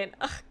wouldn't.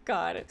 Oh,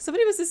 God.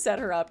 Somebody must have set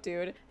her up,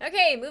 dude.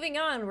 Okay, moving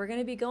on. We're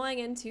gonna be going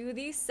into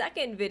the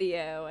second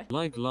video.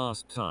 Like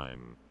last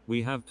time,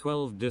 we have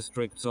 12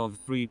 districts of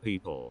 3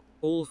 people,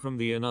 all from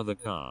the another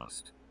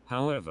cast.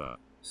 However,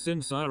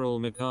 since Real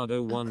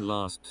Mikado won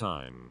last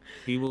time,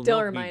 he will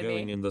not be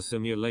going in the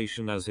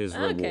simulation as his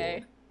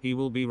reward. He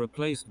will be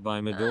replaced by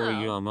Midori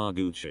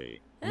Yamaguchi.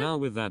 Now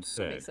with that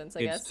said,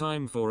 it's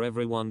time for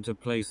everyone to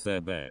place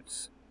their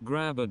bets.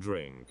 Grab a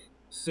drink,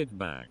 sit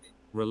back,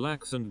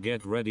 relax and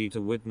get ready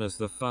to witness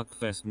the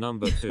fuckfest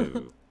number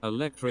 2,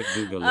 Electric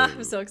Boogaloo.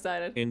 I'm so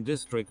excited. In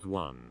District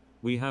 1,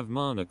 we have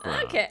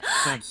Manakra,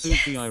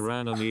 Satsuki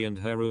Iranami and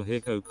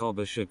Haruhiko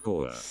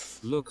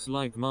Kobashikawa. Looks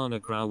like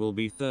Manakra will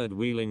be third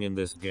wheeling in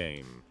this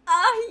game.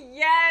 Oh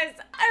yes,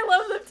 I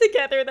love them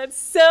together. That's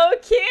so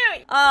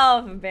cute.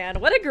 Oh man,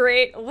 what a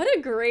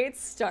great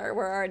start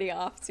we're already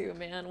off to,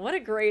 man. What a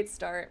great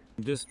start.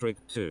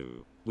 District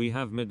 2, we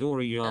have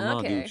Midori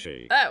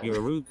Yamaguchi,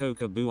 Yuruko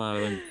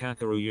Kabuao and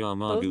Kakeru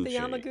Yamaguchi. Both the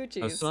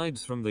Yamaguchis. Aside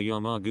from the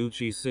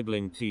Yamaguchi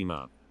sibling team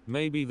up,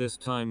 maybe this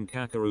time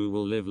Kakeru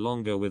will live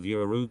longer with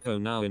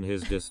Yuruko now in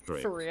his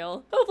district. For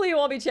real. Hopefully he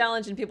won't be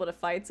challenging people to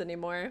fights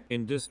anymore.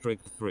 In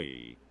District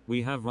 3,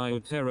 we have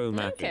Ryotaro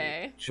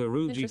Maki,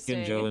 Chiruji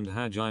Kinjo and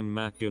Hajime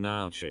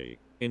Makunauchi.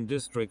 In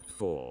District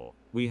 4,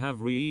 we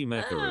have Rie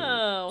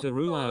Mekaru,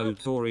 Teruya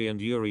Utori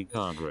and Yuri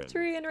Kagrin.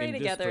 Tori and Rie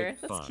together.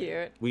 That's 5,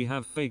 cute. we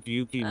have Fake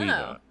Yuki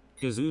Miba,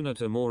 Kazuna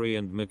Tamori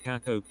and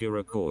Mikako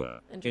Kirakoa.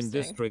 In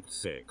District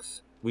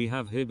 6, we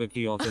have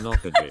Hibiki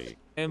Otonokaji,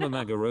 Emma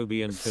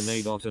Magarobi and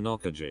Kanade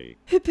Otonokaji.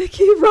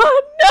 Hibiki,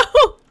 run!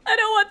 No! I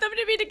don't want them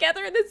to be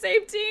together in the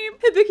same team.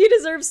 Hibiki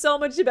deserves so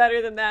much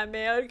better than that,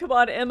 man. Come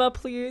on, Emma,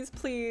 please,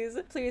 please.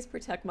 Please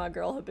protect my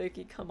girl,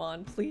 Hibiki. Come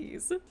on,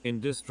 please. In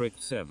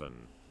District 7,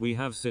 we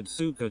have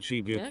Setsuka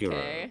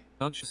Chibukuro,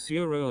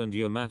 Uchisuro and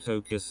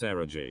Yamato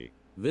Kisaragi.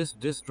 This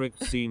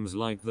district seems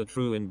like the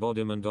true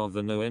embodiment of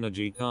the no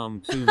energy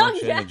calm too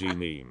much energy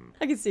meme.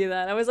 I can see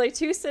that. I was like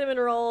 2 cinnamon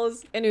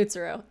rolls and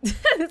Utsuro.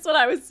 That's what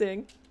I was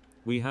seeing.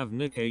 We have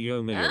Nikkei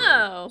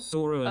Yomiuri,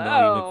 Sora and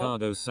Ai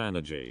Mikado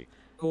Sanaji.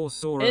 Poor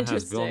Sora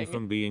has gone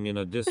from being in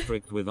a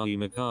district with Ai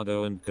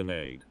Mikado and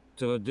Kanade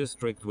to a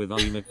district with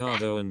Ai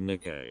Mikado and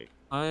Nikkei.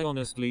 I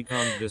honestly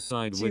can't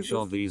decide which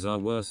of these are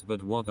worse,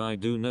 but what I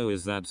do know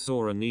is that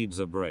Sora needs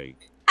a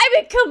break. I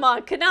mean, come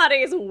on,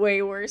 Kanade is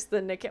way worse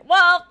than Nikkei.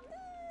 Well,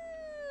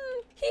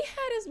 he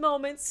had his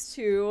moments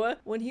too,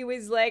 when he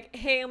was like,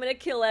 hey, I'm gonna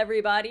kill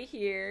everybody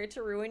here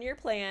to ruin your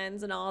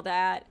plans and all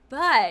that.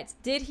 But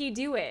did he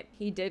do it?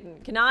 He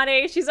didn't.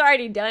 Kanade, she's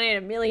already done it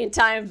a million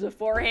times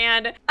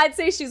beforehand. I'd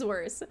say she's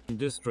worse. In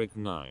District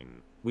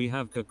 9, we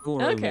have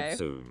Kokoro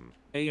Mitsum,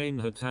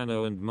 Aine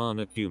Hatano and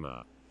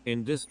Monokuma.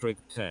 In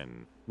District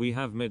 10, we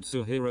have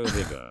Mitsuhiro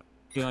Higa,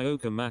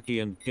 Kyoka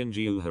Maki and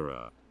Kinji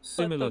Uhura.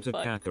 Similar to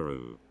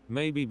Kakeru,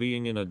 maybe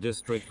being in a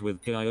district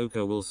with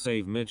Kyoka will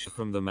save Mitch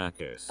from the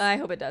Makis. I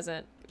hope it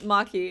doesn't.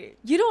 Maki,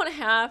 you don't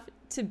have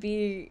to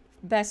be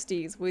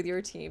besties with your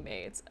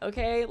teammates,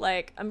 okay?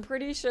 Like, I'm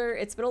pretty sure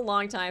it's been a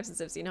long time since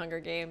I've seen Hunger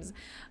Games,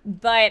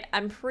 but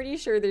I'm pretty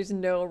sure there's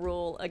no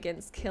rule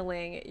against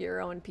killing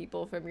your own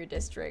people from your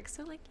district.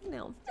 So, like, you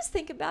know, just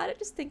think about it.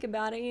 Just think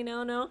about it, you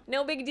know?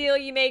 No big deal.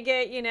 You may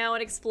get, you know,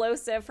 an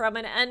explosive from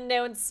an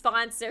unknown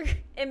sponsor.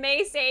 It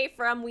may say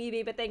from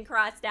Weeby, but then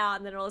crossed out,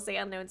 and then it'll say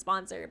unknown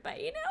sponsor.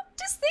 But, you know,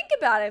 just think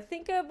about it.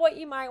 Think of what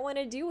you might want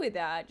to do with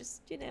that.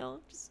 Just, you know,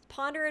 just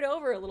ponder it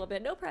over a little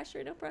bit. No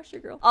pressure,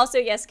 girl. Also,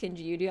 yes,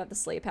 Kinji, you do have the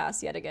sleigh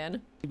pass yet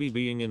again. Maybe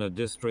being in a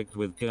district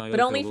with Kyoka but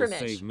only for will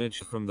save Mitch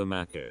from the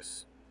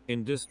Makis.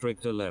 In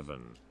District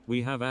 11,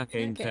 we have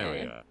Akane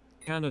Carrier,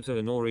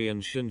 Kanata Inori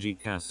and Shinji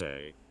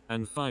Kase.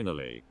 And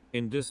finally,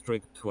 in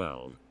District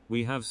 12,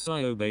 we have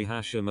Sayobe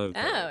Hashimoto.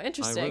 Oh,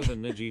 interesting.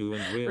 Iroha Nijiu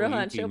and Real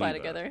Rohan Yuki Shobai Miba.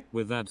 together.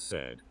 With that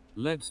said,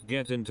 let's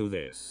get into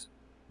this.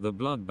 The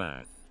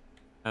bloodbath.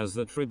 As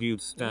the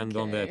tributes stand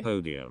on their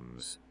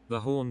podiums,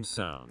 the horn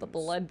sounds. The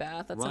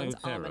bloodbath, that sounds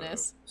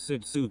ominous.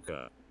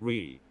 Setsuka,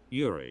 Ri,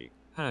 Yuri,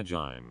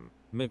 Hajime,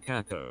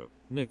 Mikako,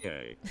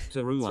 Nikkei,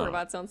 Teruya, Sort of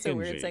about sounds so Kinji,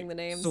 weird saying the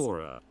names.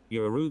 Sora,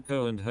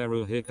 Yoruko and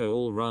Haruhiko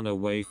all run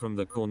away from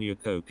the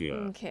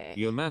cornucopia.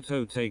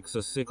 Yamato takes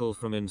a sickle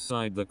from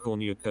inside the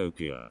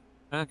cornucopia.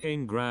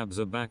 Akane grabs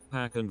a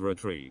backpack and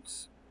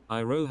retreats.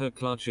 Iroha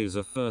clutches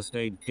a first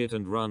aid kit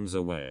and runs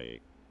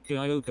away.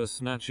 Kyoka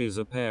snatches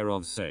a pair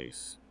of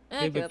sace.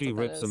 Hibiki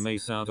rips a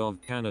mace out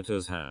of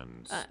Kanata's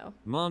hands.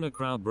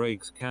 Monocrow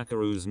breaks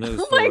Kakeru's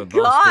nose for a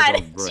basket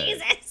of bread.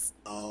 Jesus!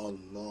 Oh,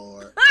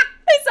 Lord.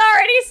 It's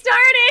already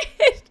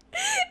started!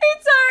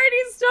 It's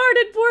already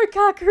started, poor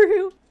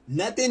Kakeru.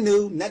 Nothing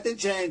new, nothing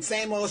changed,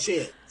 same old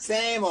shit.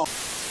 Same old.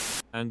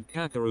 And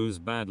Kakeru's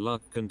bad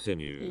luck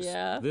continues.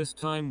 Yeah. This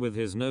time with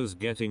his nose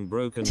getting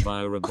broken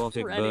by a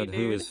robotic bird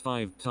who is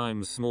 5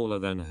 times smaller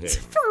than him.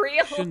 For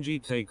real?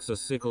 Shinji takes a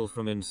sickle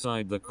from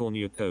inside the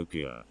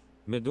cornucopia.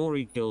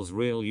 Midori kills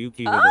Real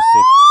Yuki with a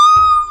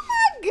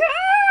sickle.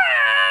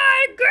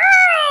 God,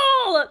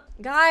 girl!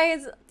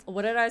 Guys,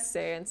 what did I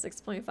say in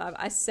 6.5?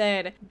 I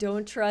said,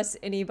 don't trust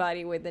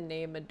anybody with the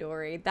name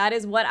Midori. That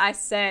is what I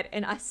said,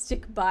 and I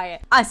stick by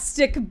it. I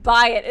stick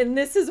by it, and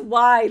this is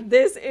why.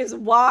 This is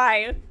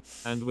why.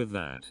 And with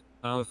that,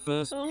 our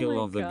first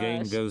kill of the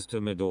game goes to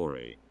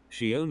Midori.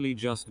 She only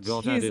just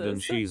got added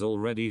and she's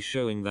already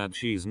showing that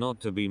she's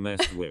not to be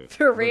messed with.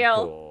 For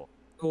real.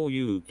 Poor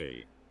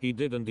Yuki. He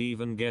didn't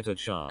even get a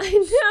chance. I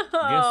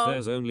know. Guess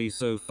there's only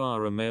so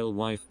far a male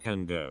wife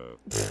can go.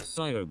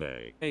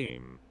 Sayobe,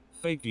 Aim,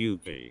 Fake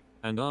Yuki,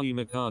 and Ai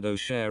Mikado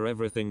share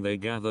everything they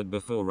gathered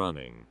before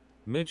running.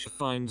 Mitch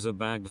finds a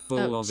bag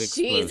full of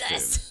explosives.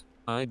 Jesus.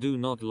 I do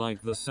not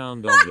like the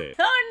sound of this.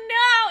 Oh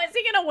no! Is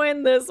he gonna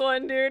win this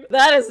one, dude?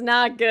 That is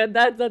not good.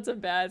 That's a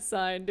bad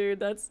sign, dude.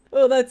 That's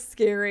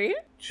scary.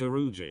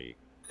 Chiruji,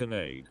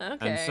 Kanade,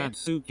 and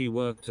Satsuki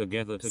work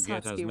together to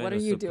get as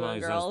many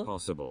supplies as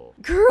possible.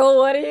 Girl,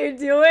 what are you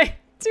doing?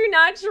 Do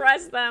not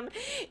trust them.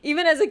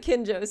 Even as a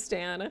Kinjo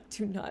stan,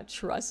 do not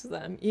trust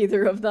them.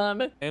 Either of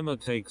them. Emma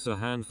takes a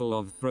handful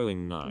of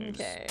throwing knives.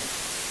 Okay.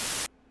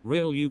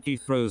 Real Yuki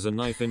throws a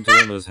knife into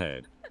Emma's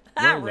head.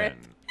 Well then.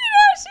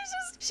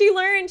 She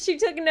learned, she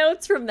took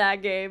notes from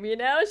that game, you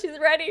know? She's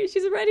ready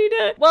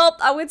to, well,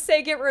 I would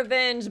say get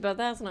revenge, but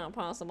that's not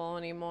possible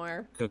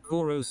anymore.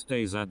 Kokoro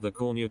stays at the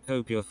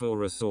cornucopia for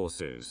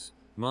resources.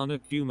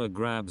 Monokuma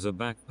grabs a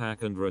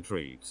backpack and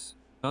retreats.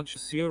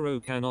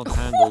 Uchisuro cannot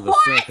handle the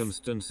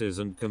circumstances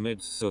and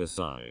commits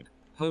suicide.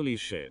 Holy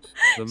shit,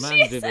 the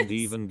man didn't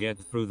even get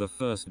through the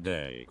first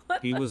day.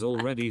 He was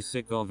already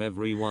sick of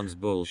everyone's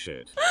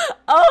bullshit.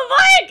 Oh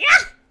my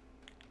god!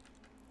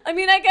 I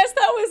mean, I guess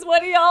that was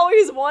what he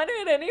always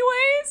wanted anyway,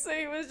 so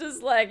he was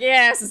just like,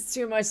 yes, it's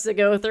too much to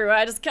go through.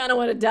 I just kind of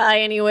want to die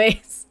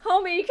anyways.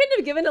 Homie, you couldn't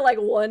have given it like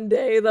 1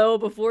 day, though,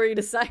 before you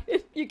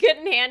decided you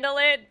couldn't handle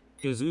it.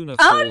 Kizuna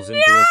falls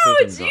into a pit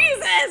and dies.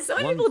 Jesus! So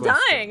many people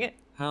dying.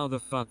 How the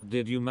fuck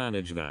did you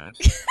manage that?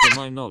 To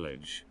my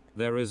knowledge,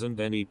 there isn't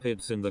any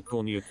pits in the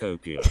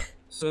cornucopia.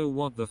 So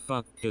what the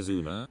fuck,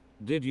 Kizuna?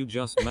 Did you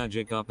just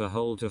magic up a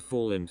hole to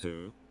fall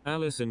into?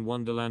 Alice in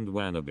Wonderland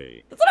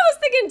wannabe. That's what I was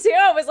thinking too.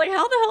 I was like,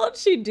 how the hell did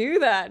she do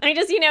that? I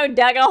just, you know,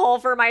 dug a hole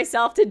for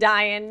myself to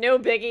die in. No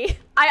biggie.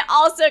 I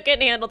also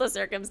couldn't handle the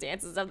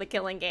circumstances of the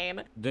killing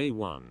game. Day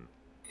 1.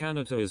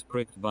 Kanata is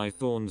pricked by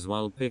thorns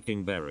while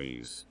picking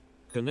berries.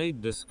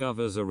 Kanade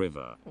discovers a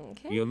river.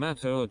 Okay.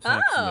 Yamato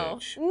attacks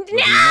Mitch, No! but he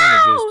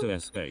manages to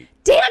escape.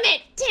 Damn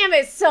it! Damn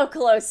it! So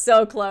close,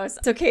 so close.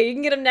 It's okay, you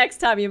can get him next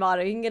time,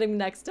 Yamato. You can get him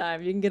next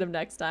time. You can get him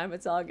next time.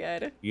 It's all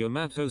good.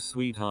 Yamato,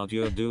 sweetheart,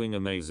 you're doing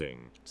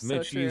amazing. So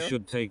Mitch, true. you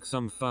should take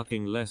some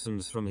fucking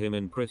lessons from him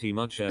in pretty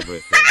much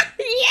everything.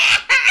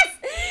 Yes!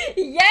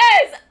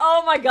 Yes!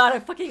 Oh my god, I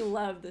fucking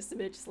love this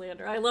Mitch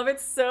slander. I love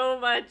it so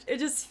much. It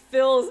just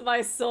fills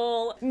my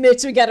soul.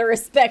 Mitch, we gotta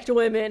respect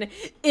women.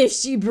 If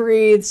she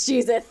breathes,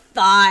 she's a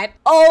thought.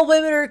 All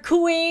women are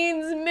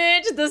queens,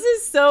 Mitch. This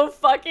is so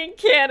fucking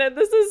canon.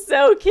 This is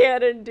so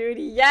canon, dude.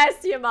 Yes,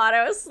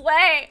 Yamato,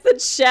 slay. The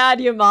Chad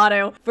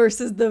Yamato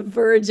versus the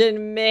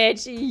virgin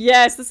Mitch.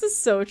 Yes, this is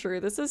so true.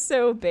 This is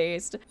so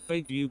based.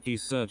 Fake Yuki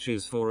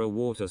searches for a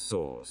water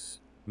source.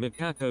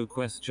 Mikako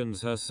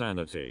questions her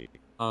sanity.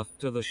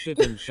 After the shit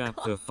in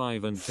chapter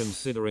 5 and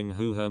considering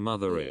who her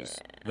mother is,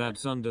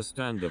 that's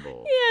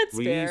understandable. Yeah, it's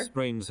Rie fair.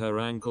 sprains her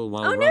ankle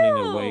while Oh, running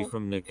no. away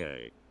from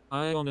Nikkei.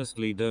 I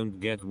honestly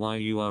don't get why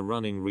you are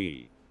running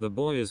Rie. The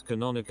boy is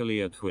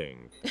canonically a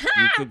twink.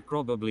 You could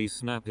probably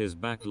snap his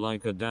back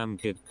like a damn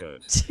Kit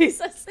Kat.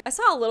 Jesus. I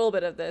saw a little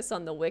bit of this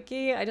on the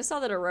wiki. I just saw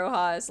that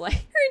Aroha is like,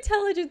 her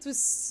intelligence was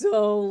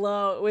so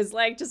low. It was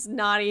like just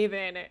not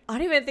even. I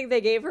don't even think they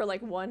gave her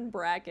like 1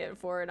 bracket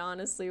for it,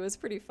 honestly. It was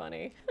pretty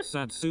funny.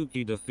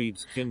 Satsuki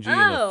defeats Kinji in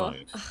a Oh.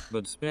 fight,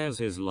 but spares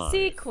his life.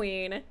 See,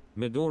 Queen.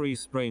 Midori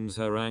sprains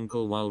her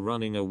ankle while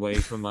running away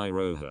from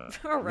Iroha.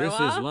 This is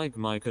Aroha? like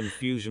my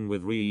confusion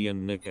with Rie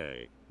and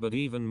Nikkei, but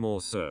even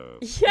more so.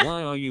 Yeah.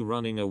 Why are you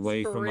running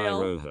away For from real.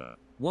 Iroha?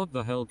 What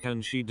the hell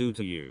can she do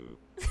to you?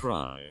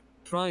 Cry.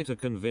 Try to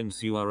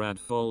convince you are at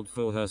fault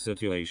for her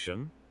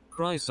situation?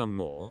 Cry some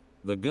more.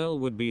 The girl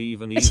would be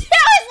even easier.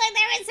 I was like,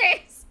 there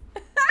was hers.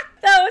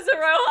 That was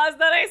Aroha's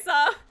that I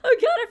saw. Oh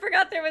god, I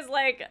forgot there was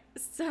like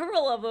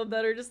several of them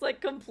that are just like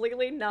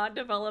completely not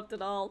developed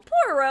at all.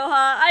 Poor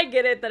Aroha. I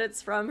get it that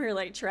it's from her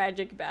like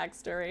tragic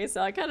backstory, so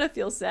I kind of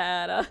feel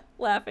sad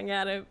laughing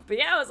at it. But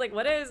yeah, I was like,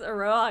 what is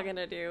Aroha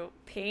gonna do?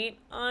 Paint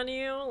on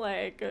you?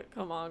 Like,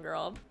 come on,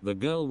 girl. The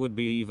girl would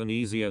be even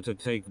easier to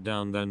take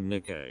down than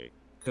Nikkei.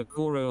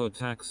 Kokoro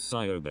attacks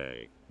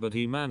Sayobe, but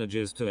he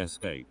manages to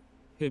escape.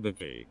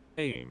 Hibiki,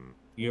 Aim,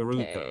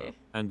 Yuruko, Okay.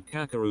 and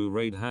Kakeru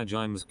raid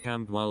Hajime's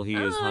camp while he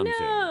is hunting.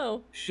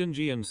 No.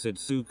 Shinji and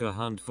Setsuka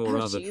hunt for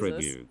Oh, other Jesus.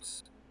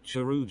 tributes.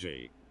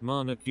 Chiruji,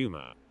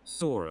 Monokuma,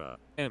 Sora,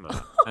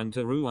 Emma, and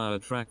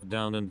Teruya track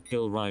down and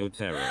kill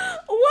Ryotaro.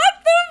 What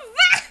the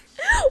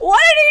fuck? What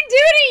did he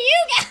do to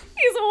you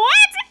guys? What?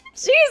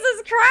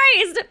 Jesus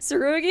Christ!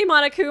 Tsurugi,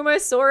 Monokuma,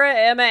 Sora,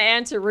 Emma,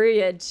 and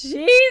Teruya.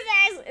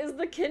 Jesus! Is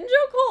the Kinjo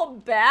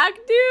cult back,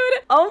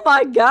 dude? Oh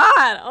my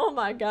god! Oh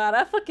my god.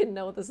 I fucking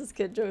know this is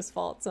Kinjo's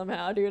fault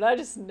somehow, dude. I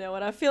just know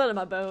it. I feel it in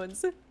my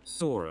bones.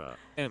 Sora,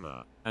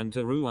 Emma, and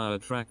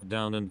Teruya track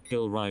down and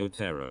kill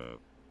Ryotaro.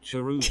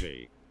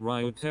 Chiruji,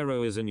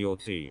 Ryotaro is in your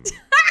team.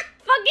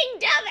 Fucking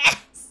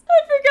dumbass! I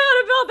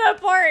forgot about that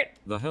part.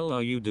 The hell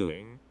are you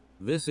doing?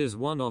 This is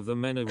one of the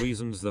many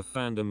reasons the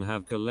fandom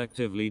have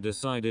collectively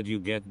decided you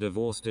get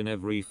divorced in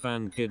every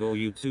fan kid or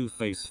you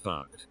two-face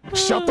fucked.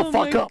 Shut the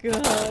fuck up.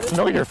 God.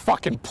 Know your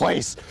fucking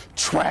place,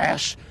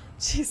 trash.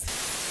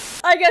 Jeez.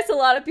 I guess a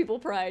lot of people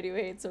probably do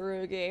hate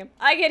Tsurugi.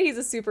 I get he's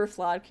a super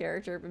flawed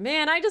character, but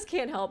man, I just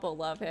can't help but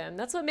love him.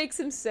 That's what makes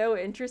him so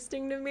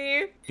interesting to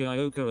me.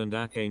 Kyoka and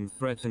Akane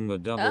threaten a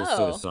double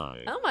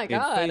suicide. Oh my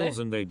god. It fails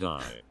and they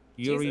die.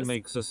 Yuri Jesus.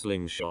 makes a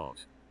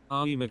slingshot.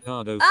 Ai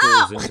Mikado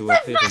Oh, falls into a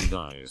pit and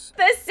dies.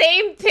 The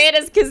same pit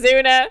as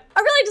Kazuna. I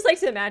really just like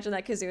to imagine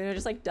that Kazuna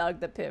just like dug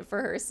the pit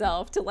for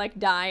herself to like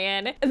die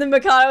in. And then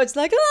Mikado was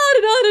like,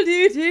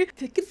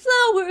 picking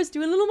flowers,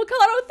 doing little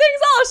Mikado things.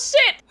 Oh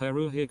shit!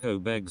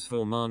 Haruhiko begs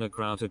for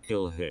Monokuma to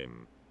kill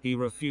him. He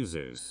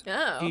refuses,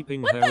 Oh.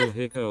 keeping What the-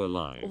 Haruhiko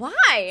alive.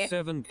 Why?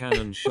 7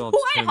 cannon shots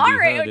Why can Haru?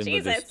 be heard in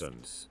Jesus. the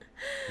distance.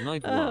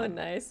 Night Oh, 1.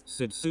 nice.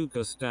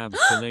 Setsuka stabs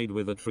Kanade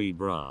with a tree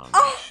branch.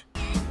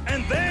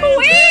 And then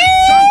Queen!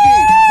 there's Chunky.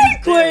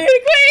 He's Queen,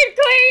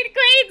 dead.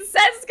 Queen,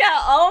 Setsuka.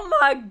 Oh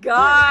my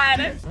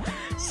god.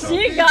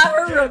 She got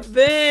her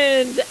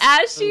revenge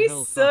as she Oh,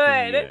 hell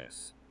fucking should.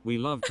 yes. We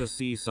love to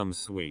see some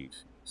sweet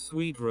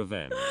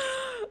revenge.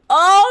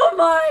 Oh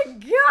my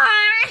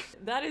god!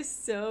 That is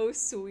so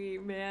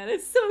sweet, man.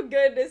 It's so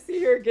good to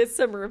see her get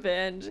some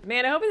revenge.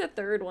 Man, I hope in the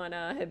third one,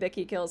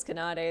 Hibiki kills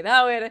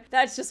Kanade.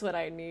 That's just what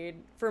I need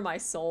for my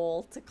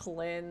soul to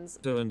cleanse.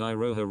 And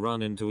Iroha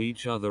run into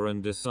each other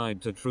and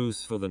decide to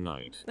truce for the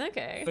night.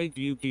 Okay. Fake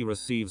Yuki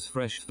receives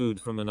fresh food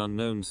from an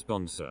unknown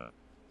sponsor.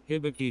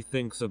 Hibiki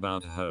thinks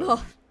about home.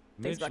 Oh,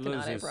 Mitch about Kanade,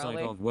 loses sight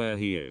probably. of where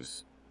he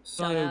is.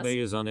 Dumbass. Sayobe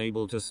is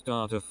unable to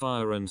start a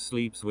fire and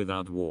sleeps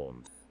without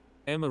warmth.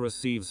 Emma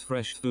receives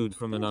fresh food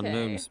from an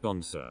unknown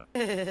sponsor.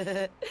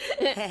 An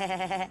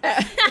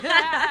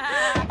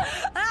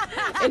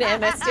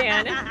Emma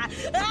stan.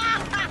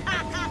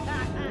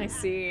 I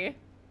see.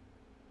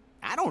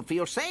 I don't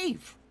feel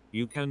safe.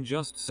 You can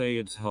just say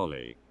it's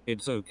Holly.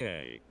 It's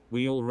okay.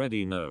 We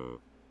already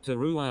know.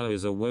 Teruya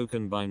is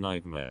awoken by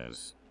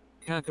nightmares.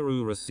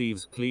 Kakeru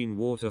receives clean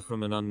water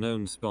from an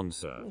unknown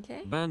sponsor.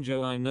 Okay.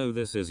 Banjo, I know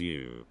this is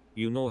you.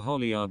 You nor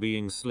Holly are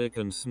being slick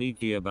and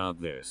sneaky about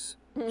this.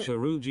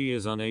 Shiruji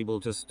is unable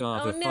to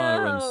start a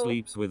fire and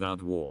sleeps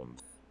without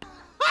warmth.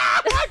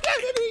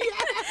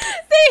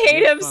 They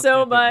hate him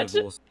so much.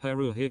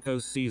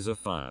 Haruhiko sees a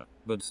fire,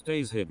 but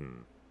stays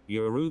hidden.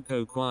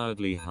 Yoruko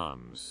quietly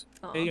hums.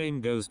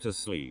 Aim goes to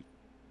sleep.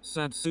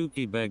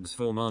 Satsuki begs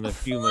for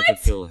Monokuma to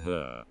kill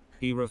her.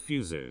 He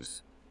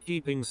refuses,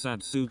 keeping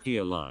Satsuki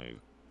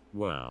alive.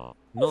 Well,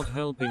 not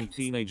helping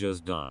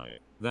teenagers die.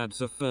 That's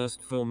a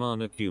first for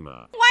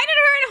Monokuma. Why did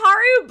her and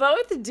Haru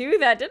both do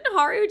that? Didn't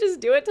Haru just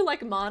do it to like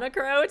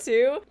Monocro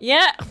too?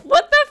 Yeah,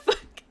 what the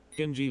fuck?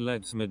 Kinji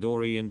lets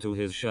Midori into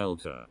his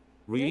shelter.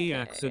 Rie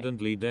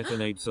accidentally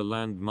detonates a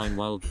landmine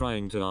while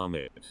trying to arm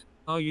it.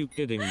 Are you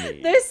kidding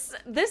me?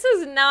 This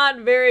is not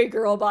very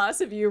girl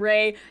boss of you,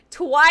 Ray.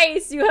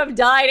 Twice you have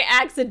died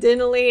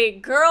accidentally.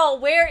 Girl,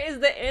 where is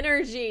the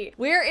energy?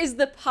 Where is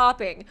the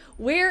popping?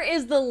 Where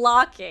is the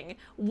locking?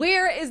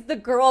 Where is the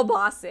girl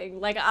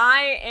bossing? Like,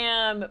 I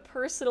am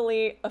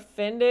personally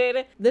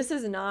offended. This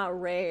is not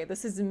Ray.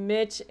 This is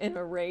Mitch in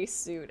a Ray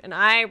suit, and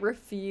I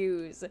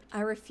refuse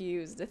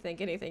to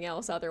think anything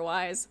else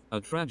otherwise. A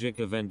tragic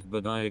event,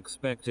 but I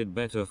expected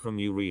better from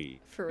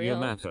Yuri, For real?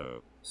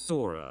 Yamato,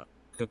 Sora,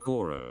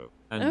 Kokoro,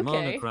 and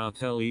Monocrow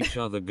tell each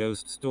other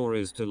ghost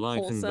stories to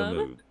lighten the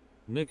mood.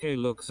 Nikke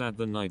looks at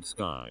the night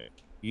sky.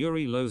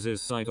 Yuri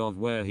loses sight of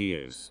where he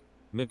is.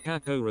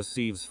 Mikako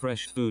receives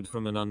fresh food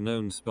from an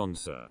unknown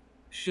sponsor.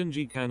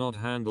 Shinji cannot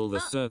handle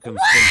the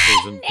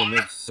circumstances and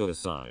commits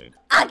suicide.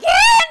 Again!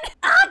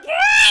 3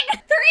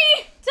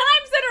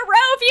 times in a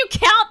row if you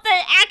count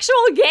the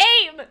actual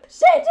game!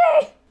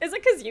 Shinji! Is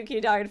it because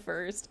Yuki died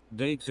first?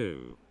 Day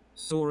 2.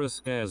 Sora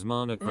scares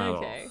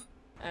Monocrow off.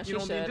 As You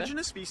know, should. the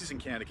indigenous species in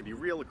Canada can be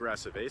real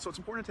aggressive, eh? So it's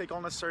important to take all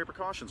necessary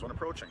precautions when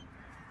approaching.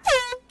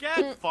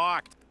 Get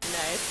fucked!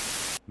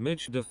 Nice.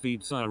 Mitch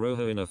defeats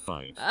Iroha in a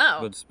fight,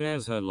 but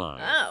spares her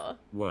life. Oh.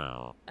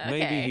 Well,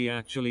 maybe he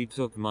actually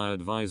took my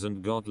advice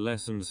and got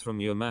lessons from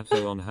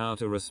Yamato on how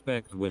to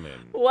respect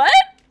women. What?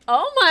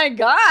 Oh my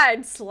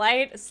god!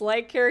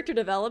 Slight character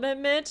development,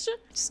 Mitch.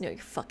 Just know you're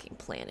fucking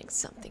planning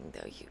something,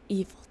 though, you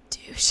evil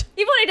douche.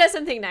 Even when he does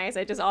something nice,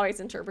 I just always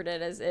interpret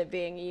it as it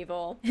being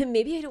evil.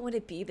 Maybe I don't want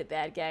to be the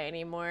bad guy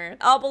anymore.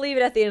 I'll believe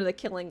it at the end of the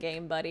killing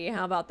game, buddy.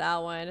 How about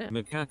that one?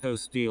 Mikako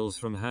steals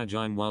from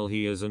Hajime while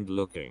he isn't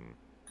looking.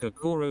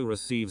 Kokoro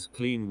receives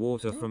clean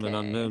water from an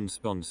unknown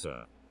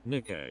sponsor.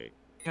 Nikke,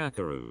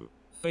 Kakeru,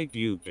 Fake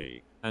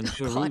Yuki, and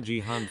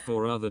Shiruji hunt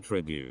for other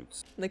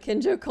tributes. The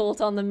Kinjo cult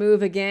on the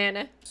move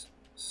again.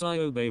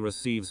 Sayobe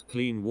receives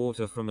clean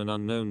water from an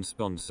unknown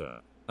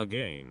sponsor.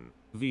 Again.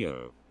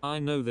 Vio, I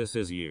know this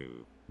is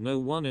you. No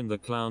one in the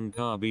clown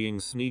car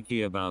being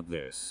sneaky about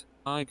this.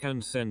 I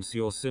can sense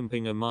you're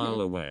simping a mile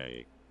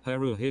away.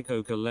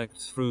 Haruhiko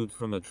collects fruit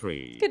from a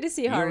tree. Good to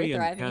see Haru Yuri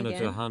and thriving Kanata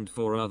again. hunt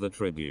for other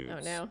tributes. Oh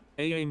no.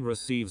 Aim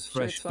receives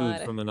fresh food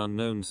from an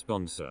unknown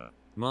sponsor.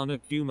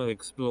 Monokuma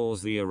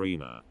explores the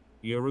arena.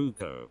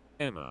 Yoruko,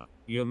 Emma,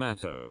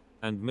 Yamato,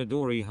 and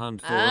Midori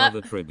hunt for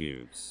other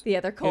tributes. The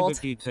other cult.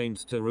 Hibiki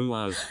taints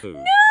Teruya's food.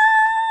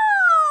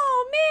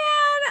 Oh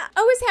man!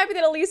 I was happy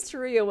that at least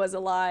Teruya was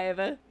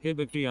alive.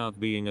 Hibiki out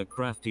being a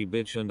crafty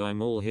bitch and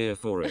I'm all here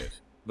for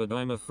it. But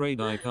I'm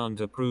afraid I can't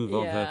approve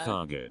of her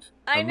target.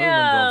 I a moment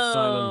of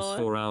silence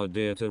for our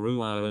dear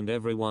Teruya and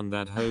everyone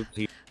that hoped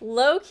he—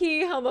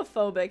 Low-key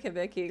homophobic,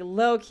 Hibiki.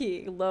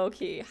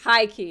 Low-key.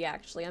 High-key,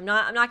 actually. I'm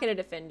not gonna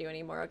defend you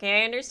anymore,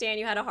 okay? I understand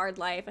you had a hard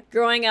life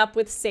growing up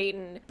with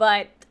Satan,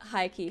 but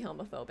high-key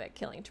homophobic,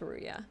 killing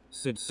Teruya.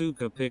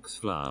 Satsuka picks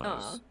flowers.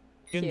 Aw,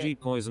 Kinji cute.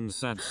 poisons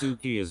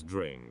Satsuki's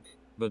drink,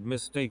 but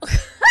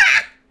mistakes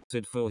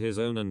it for his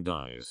own and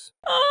dies.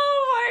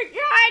 Oh my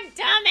god,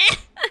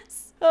 dumbass!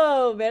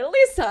 Oh man, at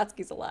least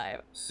Satsuki's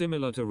alive.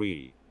 Similar to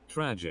Rie.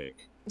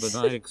 Tragic. But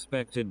I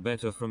expected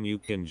better from you,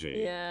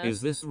 Kinji. Yeah.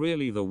 Is this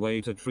really the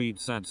way to treat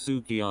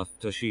Satsuki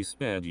after she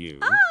spared you?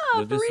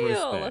 Oh, the for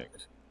real?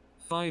 disrespect.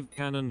 5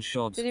 cannon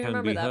shots Didn't even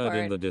can be remember that heard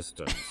in part. the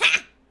distance.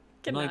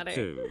 Night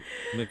 2.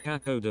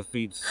 Mikako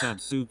defeats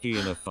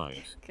Satsuki in a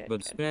fight,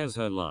 but spares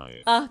her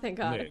life. Oh, thank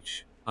God.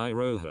 Mitch,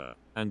 Iroha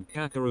and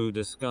Kakeru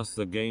discuss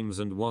the games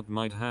and what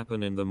might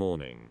happen in the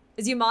morning.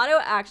 Is Yamato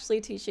actually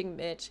teaching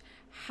Mitch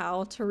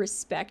how to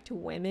respect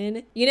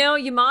women? You know,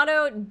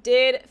 Yamato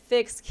did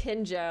fix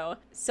Kinjo,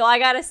 so I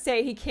gotta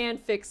say he can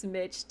fix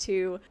Mitch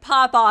too.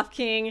 Pop off,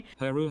 King.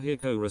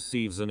 Haruhiko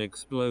receives an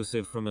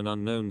explosive from an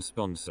unknown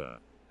sponsor.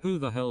 Who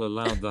the hell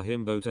allowed the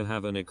himbo to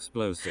have an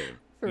explosive?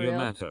 For real?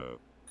 Yamato,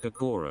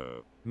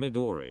 Kokoro,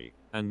 Midori,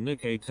 and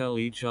Nikkei tell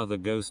each other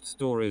ghost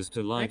stories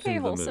to lighten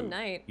the wholesome mood.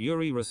 night.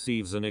 Yuri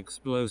receives an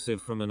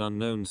explosive from an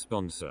unknown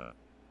sponsor.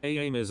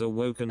 Aim is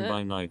awoken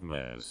by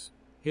nightmares.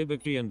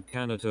 Hibiki and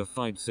Kanata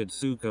fight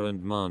Setsuka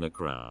and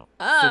Manakrow.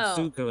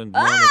 Setsuka and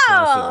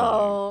Manakrow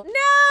survive.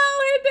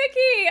 No,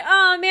 Hibiki!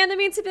 Oh man, that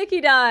means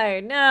Hibiki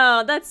died.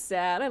 No, that's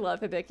sad. I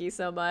love Hibiki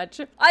so much.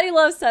 I do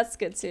love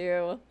Setsuka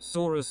too.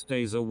 Sora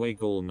stays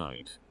awake all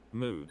night.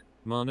 Mood.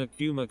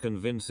 Monokuma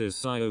convinces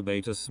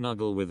Sayobe to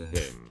snuggle with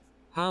him.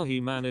 How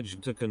he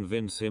managed to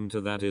convince him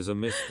to that is a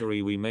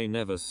mystery we may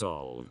never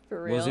solve.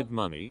 For real? Was it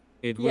money?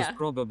 It was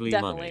probably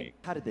money.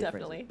 How did they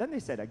Definitely. phrase it? Then they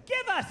said,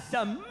 give us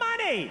some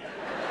money!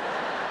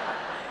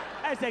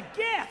 As a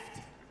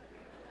gift!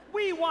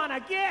 We want a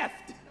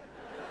gift!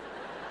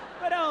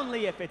 But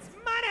only if it's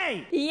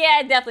money!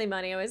 Yeah, definitely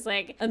money. It was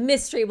like, a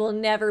mystery we'll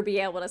never be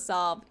able to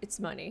solve. It's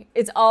money.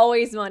 It's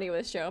always money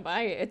with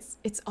Shobai.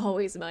 It's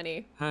always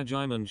money.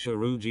 Hajime and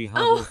Shiruji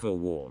huddle for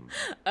warmth.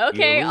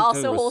 Okay, Yoruko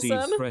also receives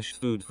wholesome. fresh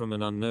food from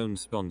an unknown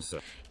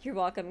sponsor. You're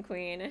welcome,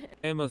 Queen.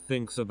 Emma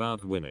thinks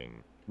about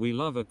winning. We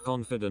love a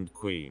confident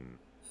queen.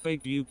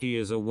 Fake Yuki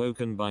is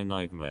awoken by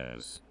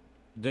nightmares.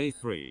 Day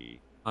 3.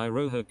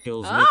 Iroha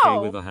kills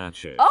Nikkei with a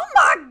hatchet. Oh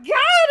my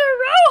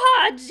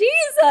god, Aroha!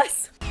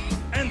 Jesus!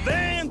 And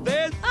then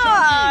there's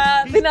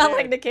Ah, Chunky. but not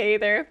like Nikkei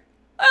either.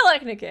 I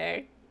like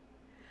Nikkei.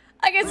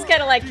 I guess it's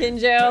kind of like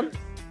Kinjo.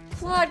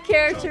 Flawed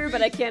character,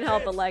 but I can't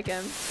help but like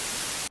him.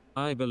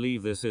 I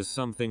believe this is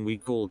something we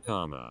call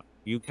karma.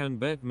 You can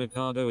bet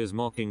Mikado is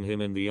mocking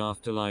him in the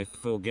afterlife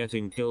for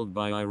getting killed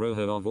by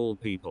Iroha of all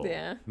people.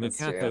 Yeah,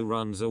 that's Mikako true.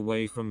 runs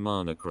away from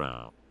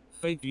Manakrow.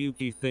 Fake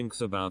Yuki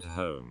thinks about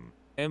home.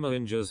 Emma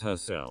injures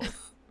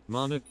herself.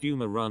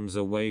 Monokuma runs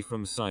away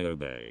from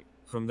Sayobe.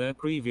 From their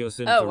previous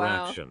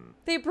interaction. Oh, wow.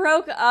 They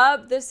broke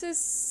up. This is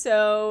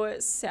so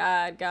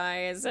sad,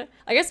 guys.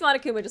 I guess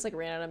Monokuma just like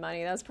ran out of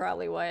money. That's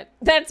probably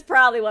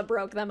what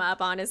broke them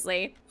up,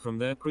 honestly. From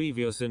their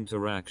previous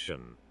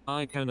interaction,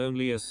 I can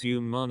only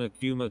assume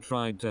Monokuma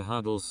tried to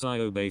huddle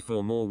Sayobe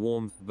for more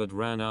warmth but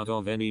ran out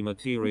of any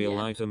material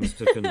items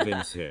to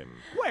convince him.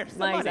 Where's the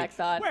My money? exact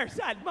thought. Where's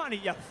that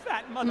money, you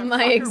fat motherfucker?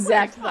 My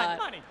exact Where's my thought.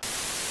 money?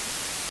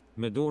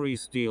 Midori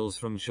steals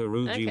from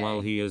Shiruji Okay.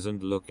 while he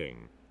isn't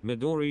looking.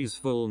 Midori's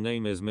full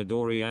name is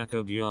Midori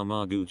Akabu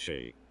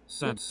Yamaguchi.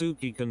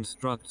 Satsuki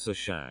constructs a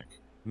shack.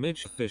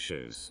 Mitch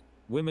fishes.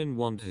 Women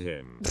want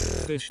him.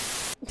 Fish.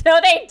 No,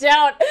 they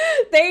don't.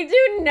 They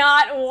do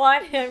not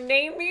want him.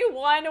 Name me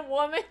one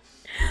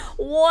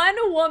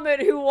woman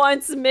who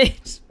wants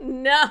Mitch.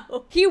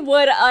 No. He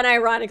would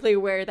unironically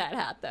wear that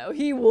hat, though.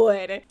 He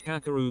would.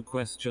 Kakeru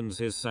questions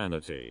his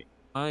sanity.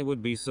 I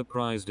would be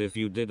surprised if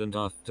you didn't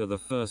after the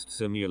first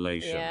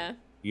simulation. Yeah.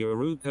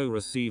 Yoruko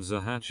receives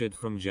a hatchet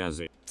from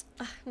Jazzy.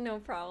 No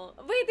problem.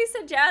 Wait, they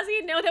said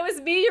Jazzy? No, that was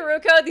me,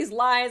 Yoruko. These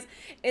lies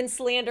and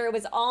slander. It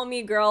was all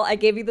me, girl. I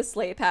gave you the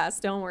slate pass.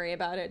 Don't worry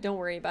about it. Don't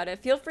worry about it.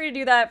 Feel free to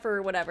do that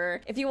for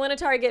whatever. If you want to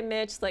target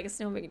Mitch, like, it's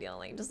no big deal.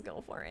 Like, just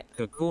go for it.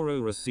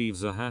 Kokoro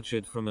receives a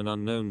hatchet from an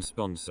unknown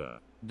sponsor.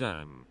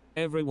 Damn.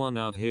 Everyone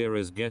out here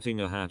is getting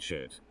a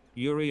hatchet.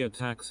 Yuri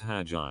attacks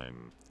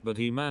Hajime, but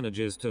he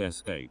manages to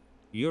escape.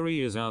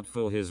 Yuri is out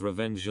for his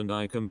revenge and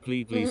I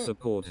completely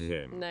support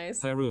him.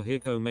 Nice.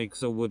 Haruhiko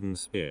makes a wooden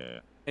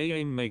spear.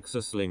 Aim makes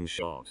a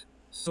slingshot.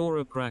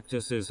 Sora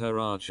practices her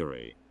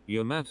archery.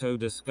 Yamato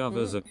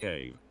discovers a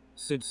cave.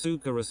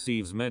 Setsuka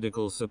receives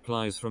medical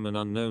supplies from an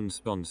unknown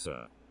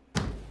sponsor.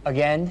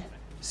 Again?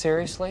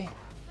 Seriously?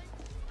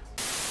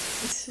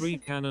 3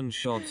 cannon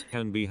shots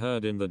can be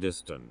heard in the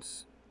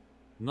distance.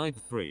 Night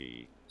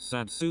 3.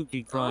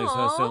 Satsuki cries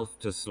Aw. herself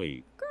to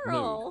sleep.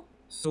 Girl. Mood.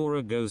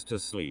 Sora goes to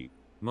sleep.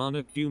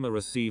 Monokuma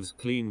receives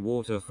clean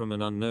water from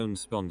an unknown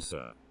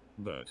sponsor.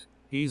 But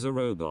he's a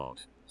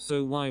robot,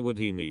 so why would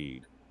he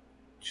need?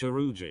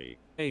 Shiruji,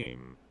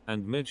 Aim,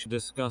 and Mitch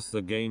discuss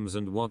the games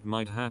and what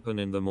might happen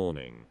in the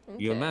morning.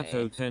 Okay.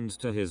 Yamato tends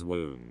to his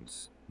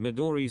wounds.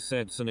 Midori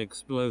sets an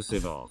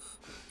explosive off,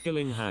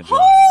 killing Hajime,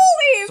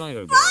 Holy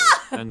Sayobe,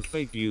 fuck! and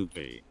Fake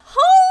Yuki.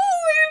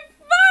 Holy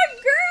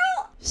fuck,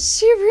 girl!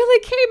 She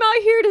really came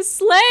out here to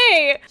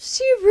slay.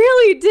 She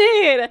really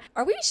did.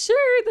 Are we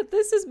sure that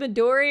this is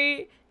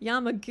Midori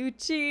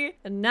Yamaguchi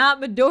and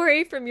not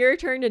Midori from Your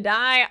Turn to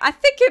Die? I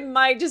think it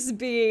might just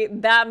be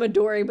that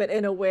Midori, but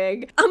in a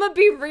wig. I'm gonna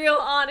be real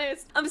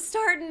honest. I'm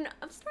starting to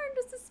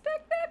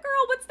suspect that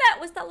girl.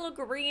 What's that little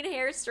green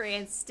hair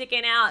strand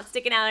sticking out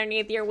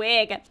underneath your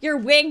wig? Your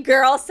wig,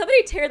 girl.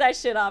 Somebody tear that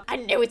shit off. I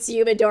know it's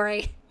you,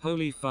 Midori.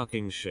 Holy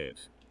fucking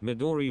shit.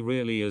 Midori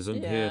really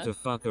isn't here Yeah. to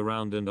fuck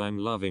around and I'm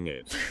loving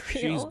it.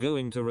 She's real?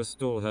 going to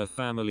restore her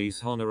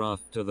family's honor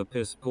after the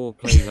piss poor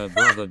play her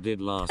brother did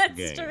last game.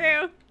 That's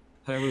true.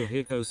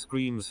 Haruhiko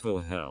screams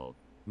for help.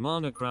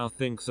 Manakau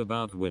thinks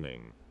about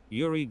winning.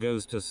 Yuri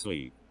goes to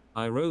sleep.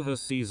 Iroha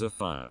sees a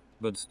fire,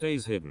 but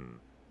stays hidden.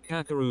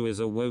 Kakeru is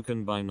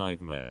awoken by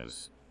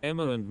nightmares.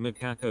 Emma and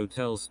Mikako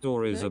tell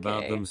stories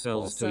about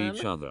themselves to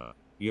each other.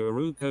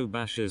 Yoruko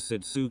bashes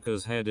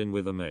Setsuka's head in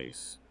with a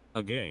mace.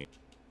 Again.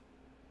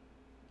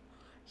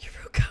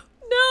 Yoruko.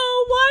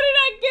 No, why did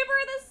I give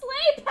her the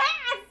sleigh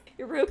pass?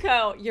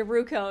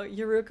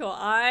 Yoruko,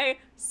 I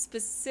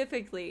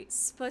specifically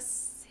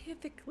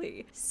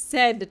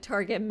said to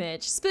target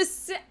Mitch.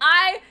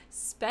 I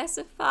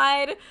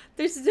specified.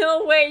 There's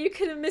no way you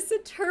could have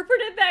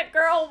misinterpreted that,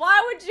 girl. Why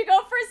would you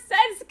go for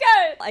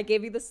Setsuka? I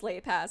gave you the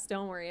sleigh pass.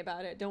 Don't worry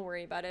about it. Don't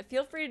worry about it.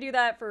 Feel free to do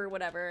that for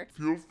whatever.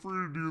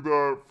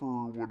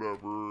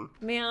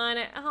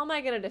 Man, how am I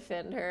gonna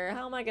defend her?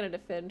 How am I gonna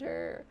defend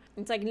her?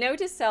 It's like, note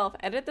to self,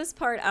 edit this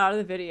part out of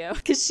the video,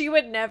 because she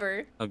would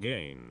never.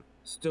 Again.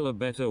 Still a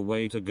better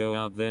way to go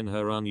out than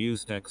her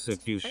unused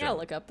execution. I gotta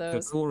look up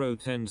those.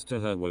 Kokoro tends to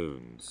her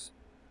wounds.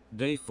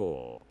 Day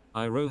 4.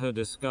 Iroha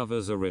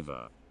discovers a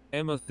river.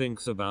 Emma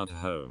thinks about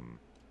home.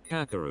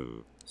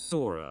 Kakeru,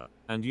 Sora,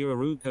 and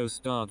Yoruko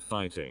start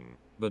fighting.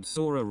 But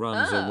Sora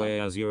runs away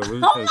as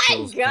Yoruko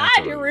kills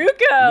Kakeru.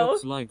 Yoruko!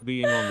 Looks like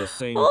being on the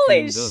same Holy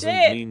team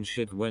doesn't mean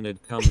shit when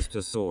it comes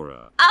to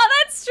Sora. Oh,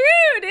 that's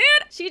true,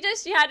 dude! She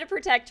had to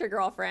protect her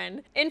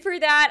girlfriend. And for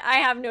that, I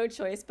have no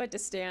choice but to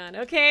stand,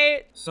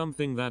 okay?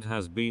 Something that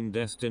has been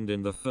destined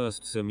in the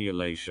first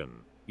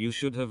simulation. You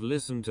should have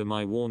listened to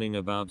my warning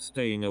about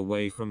staying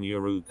away from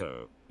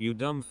Yoruko. You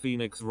dumb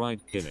phoenix, right,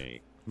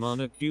 Kinney?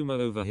 Monokuma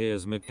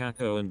overhears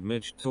Mikako and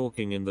Mitch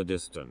talking in the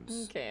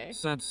distance. Okay.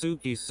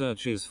 Satsuki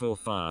searches for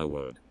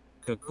firewood.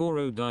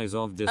 Kokoro dies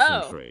of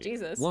dysentery. Oh,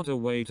 Jesus. What a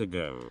way to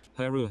go.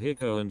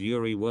 Haruhiko and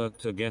Yuri work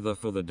together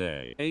for the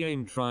day.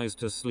 Aim tries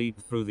to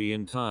sleep through the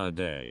entire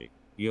day.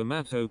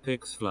 Yamato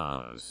picks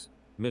flowers.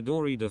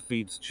 Midori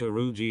defeats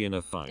Tsurugi in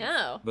a fight,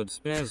 but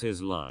spares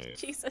his life.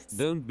 Jesus.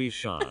 Don't be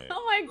shy.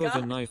 Oh my god.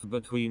 Put a knife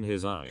between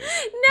his eyes.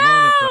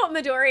 No!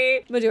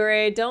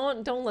 Midori,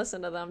 don't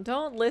listen to them.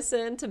 Don't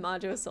listen to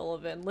Majo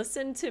Sullivan.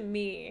 Listen to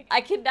me.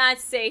 I cannot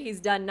say he's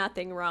done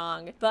nothing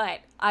wrong,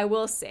 but I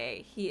will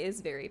say he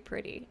is very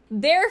pretty.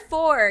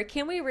 Therefore,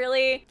 can we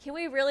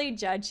really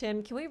judge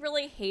him? Can we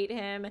really hate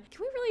him? Can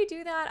we really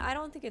do that? I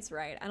don't think it's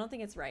right. I don't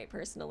think it's right,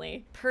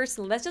 personally.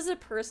 That's just a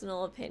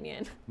personal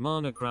opinion.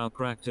 Manakau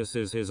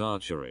practices his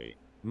archery.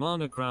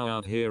 Manakau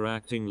out here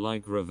acting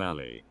like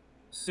Rivali.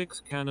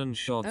 6 cannon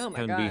shots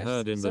can be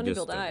heard in the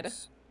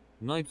distance.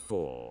 Night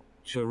 4.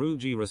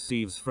 Tsurugi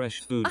receives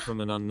fresh food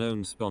from an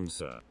unknown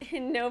sponsor.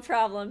 No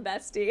problem,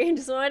 bestie.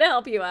 Just wanted to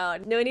help you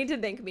out. No need to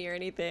thank me or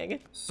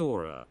anything.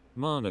 Sora,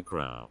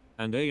 Manakau,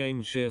 and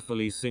Aim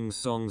cheerfully sing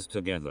songs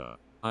together.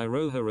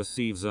 Iroha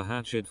receives a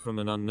hatchet from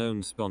an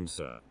unknown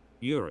sponsor.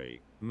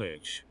 Yuri,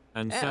 Mitch,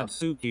 and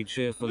Satsuki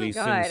cheerfully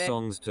sing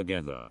songs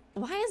together.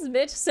 Why is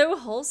Mitch so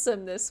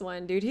wholesome this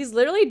one, dude? He's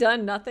literally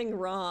done nothing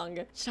wrong.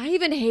 Should I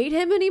even hate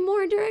him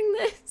anymore during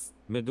this?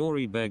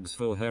 Midori begs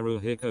for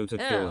Haruhiko to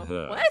kill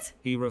her. What?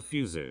 He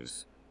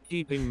refuses,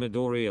 keeping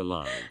Midori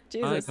alive.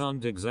 Jesus. I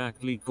can't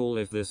exactly call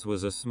if this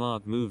was a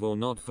smart move or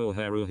not for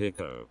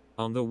Haruhiko.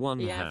 On the one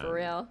hand, for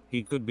real.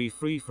 He could be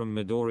free from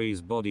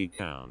Midori's body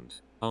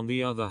count. On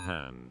the other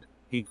hand,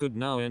 he could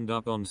now end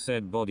up on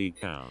said body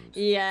count.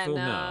 Yeah, For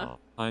now,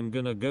 I'm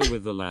gonna go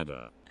with the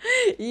ladder.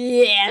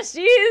 Yeah,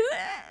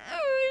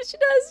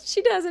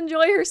 she does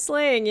enjoy her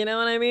slaying, you know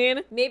what I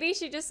mean? Maybe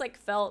she just like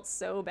felt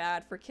so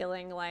bad for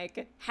killing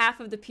like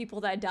half of the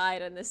people that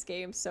died in this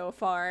game so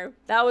far.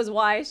 That was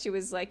why she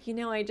was like, you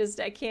know, I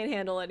can't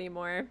handle it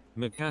anymore.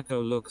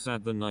 Mikako looks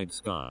at the night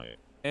sky.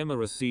 Emma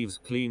receives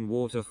clean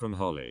water from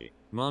Holly.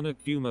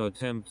 Monokuma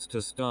attempts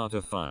to start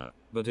a fire,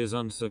 but is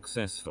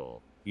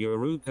unsuccessful.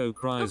 Yoruko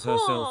cries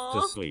herself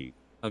to sleep.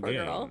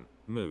 Again,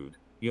 mood.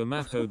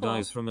 Yamato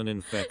dies from an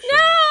infection.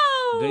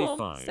 No! Day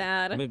 5.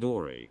 Sad.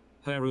 Midori,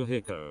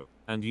 Haruhiko,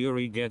 and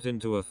Yuri get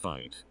into a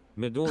fight.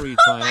 Midori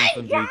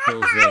triumphantly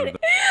kills them.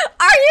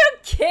 Are you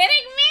kidding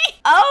me?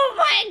 Oh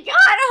my god,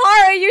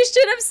 Haru, you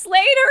should have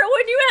slayed her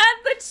when you had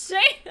the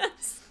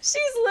chance.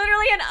 She's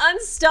literally an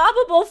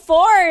unstoppable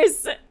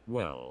force.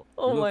 Well,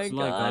 oh looks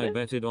my like god. I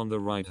betted on the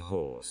right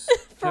horse.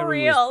 For Haru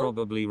real. is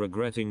probably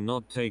regretting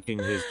not taking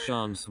his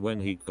chance when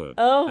he could.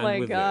 Oh and my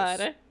with god.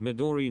 This,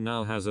 Midori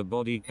now has a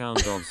body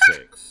count of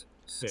 6.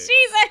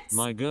 Jesus!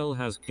 My girl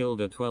has killed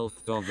a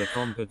 12th of the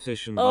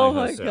competition oh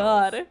by herself. Oh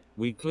my god.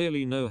 We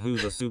clearly know who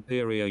the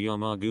superior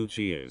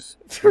Yamaguchi is.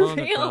 For Manakau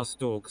real?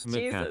 stalks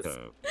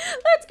Mikako.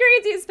 That's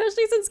crazy,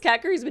 especially since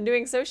Kakeru's been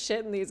doing so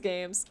shit in these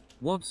games.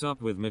 What's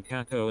up with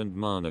Mikako and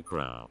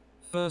Manakau?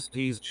 First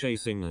he's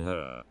chasing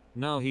her,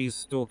 now he's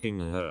stalking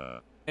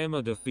her.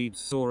 Emma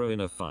defeats Sora in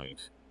a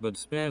fight, but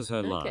spares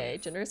her life. Okay,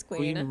 generous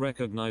queen. Queen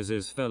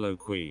recognizes fellow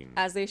queen.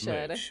 As they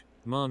should. Mitch,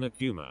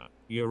 Monokuma,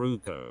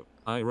 Yoruko,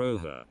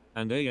 Iroha,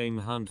 and Aim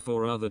hunt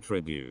for other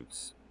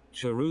tributes.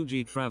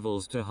 Tsurugi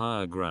travels to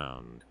higher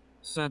ground.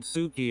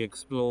 Satsuki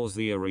explores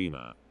the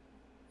arena.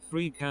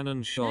 3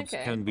 cannon shots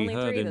can be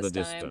heard in the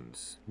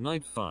distance.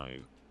 Night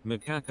 5.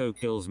 Mikako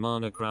kills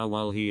Manakau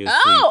while he is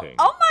sleeping.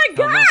 Oh my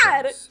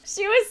god!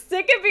 She was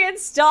sick of being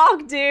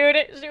stalked, dude.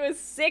 She was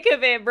sick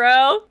of it,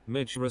 bro.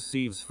 Mitch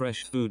receives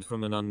fresh food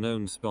from an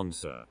unknown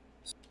sponsor.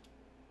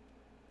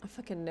 I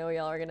fucking know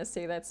y'all are gonna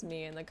say that's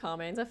me in the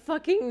comments. I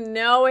fucking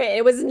know it.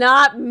 It was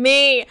not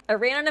me. I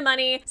ran out of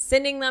money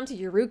sending them to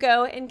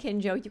Yuruko and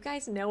Kinjo. You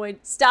guys know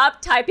it.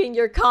 Stop typing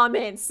your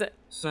comments.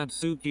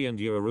 Satsuki and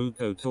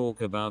Yuruko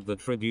talk about the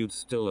tributes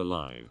still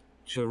alive.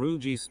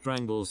 Tsurugi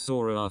strangles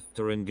Sora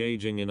after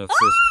engaging in a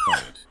fist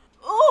fight.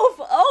 Oof!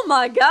 Oh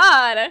my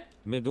god!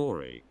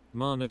 Midori,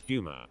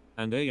 Monokuma,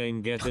 and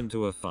Aim get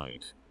into a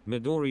fight.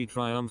 Midori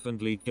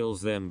triumphantly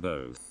kills them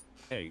both.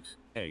 8.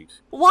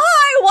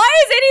 Why? Why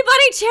is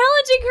anybody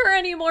challenging her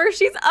anymore?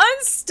 She's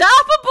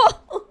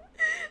unstoppable!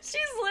 She's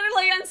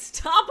literally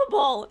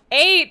unstoppable.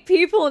 8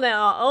 people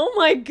now. Oh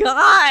my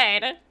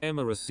god!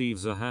 Emma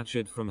receives a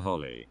hatchet from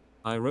Holly.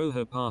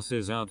 Iroha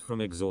passes out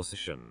from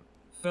exhaustion.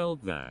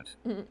 Felt that.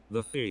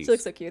 The feast. She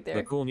looks so cute there.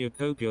 The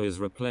cornucopia is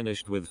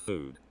replenished with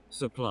food,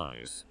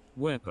 supplies,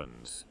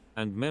 weapons,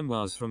 and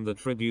memoirs from the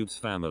tribute's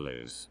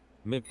families.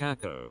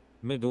 Mikako,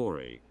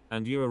 Midori,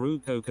 and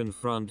Yuruko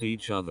confront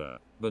each other,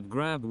 but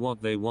grab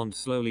what they want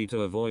slowly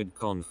to avoid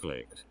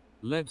conflict.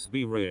 Let's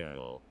be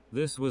real.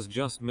 This was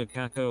just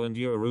Mikako and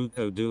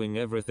Yuruko doing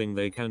everything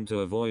they can to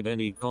avoid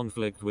any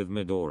conflict with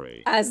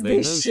Midori. As they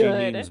know should. she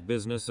means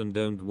business and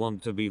don't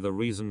want to be the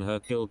reason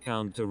her kill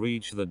count to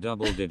reach the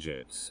double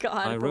digits.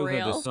 God, for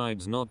real. Iroha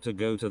decides not to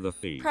go to the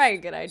feast. Probably a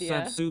good idea.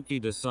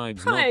 Satsuki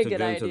decides Probably not a to good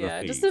go to idea.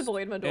 the feast. Just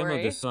avoid Midori.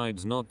 Emma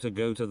decides not to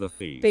go to the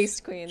feast.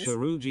 Based queens.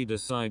 Tsurugi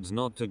decides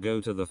not to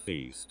go to the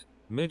feast.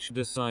 Mitch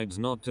decides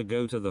not to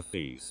go to the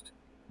feast.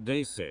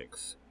 Day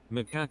 6.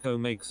 Mikako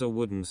makes a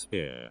wooden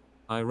spear.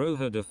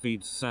 Iroha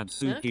defeats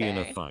Satsuki in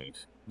a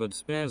fight, but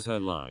spares her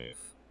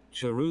life.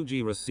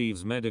 Tsurugi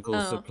receives medical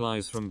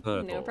supplies from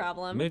Purple. No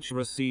problem. Mitch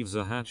receives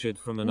a hatchet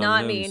from an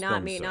Not unknown me, sponsor.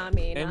 not me, not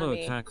me, Emma not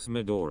me. attacks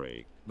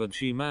Midori, but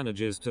she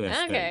manages to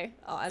escape. Okay.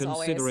 Oh, as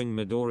Considering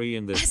Midori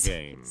in this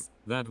game,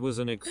 that was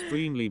an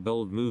extremely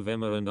bold move,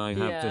 Emma, and I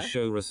have to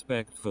show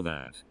respect for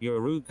that.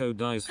 Yuruko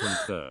dies from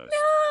thirst.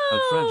 No! A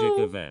tragic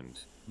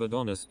event, but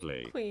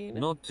honestly, Queen.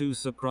 not too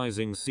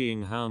surprising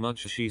seeing how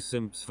much she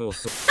simps for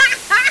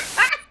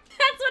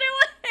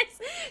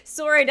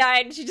Sora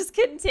died and she just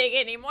couldn't take it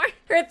anymore.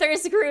 Her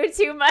thirst grew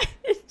too much.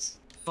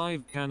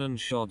 5 cannon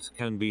shots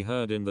can be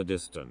heard in the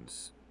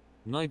distance.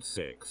 Night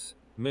 6.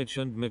 Mitch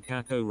and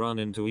Mikako run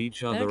into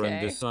each other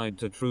and decide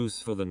to truce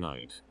for the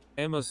night.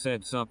 Emma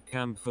sets up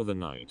camp for the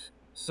night.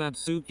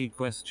 Satsuki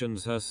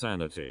questions her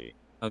sanity.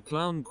 A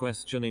clown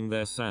questioning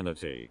their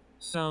sanity.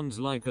 Sounds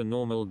like a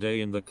normal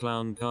day in the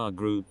clown car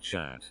group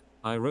chat.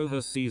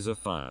 Iroha sees a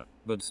fire,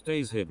 but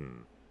stays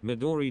hidden.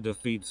 Midori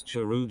defeats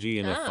Tsurugi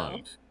in a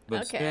fight,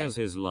 but spares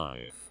his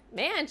life.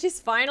 Man, she's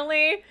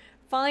finally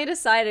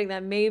deciding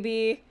that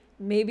maybe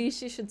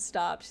she should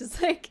stop.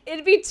 She's like,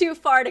 it'd be too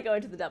far to go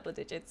into the double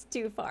digits.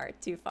 Too far.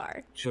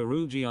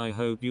 Tsurugi, I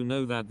hope you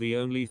know that the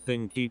only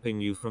thing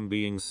keeping you from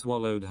being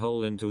swallowed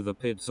whole into the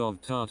pits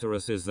of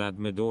Tartarus is that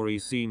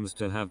Midori seems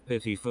to have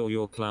pity for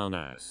your clown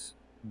ass.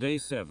 Day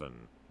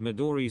 7.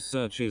 Midori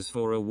searches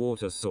for a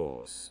water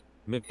source.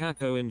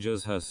 Mikako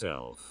injures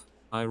herself.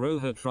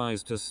 Iroha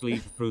tries to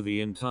sleep through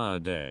the entire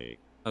day.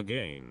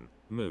 Again.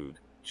 Mood.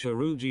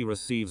 Tsurugi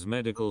receives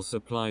medical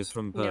supplies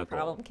from Purple. No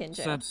problem,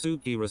 Kinjo.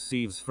 Satsuki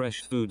receives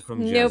fresh food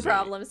from Jazzy. No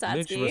problem, Satsuki.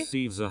 Mitch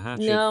receives a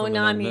hatchet no, from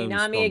not an me, unknown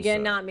not me sponsor.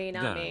 again, not me,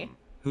 not Damn. me.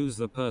 Who's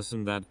the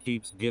person that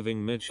keeps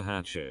giving Mitch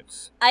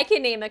hatchets? I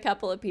can name a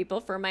couple of people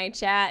for my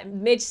chat.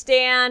 Mitch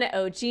Stan,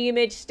 OG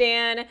Mitch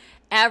Stan,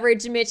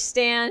 Average Mitch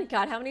Stan.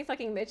 God, how many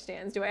fucking Mitch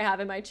Stans do I have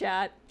in my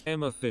chat?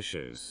 Emma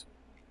fishes.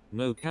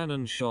 No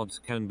cannon shots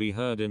can be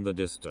heard in the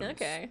distance.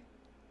 Okay.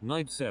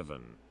 Night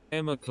 7.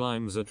 Emma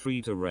climbs a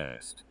tree to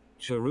rest.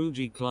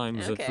 Tsurugi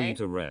climbs a tree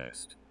to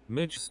rest.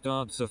 Mitch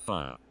starts a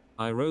fire.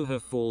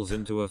 Iroha falls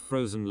into a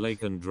frozen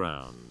lake and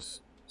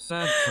drowns.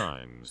 Sad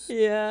times.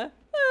 Yeah.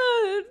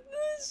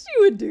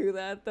 She would do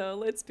that though,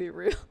 let's be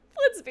real.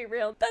 Let's be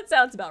real. That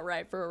sounds about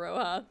right for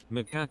Iroha.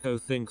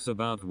 Mikako thinks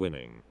about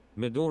winning.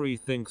 Midori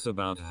thinks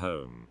about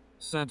home.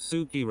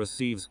 Satsuki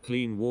receives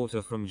clean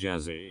water from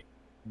Jazzy.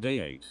 Day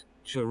 8.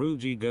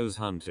 Tsurugi goes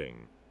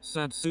hunting.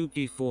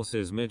 Satsuki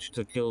forces Mitch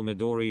to kill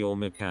Midori or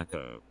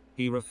Mikako.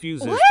 He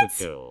refuses to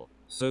kill,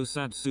 so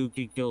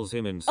Satsuki kills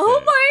him instead.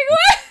 Oh my god!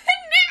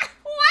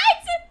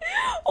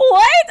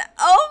 What?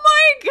 Oh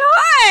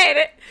my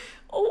god!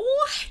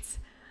 What?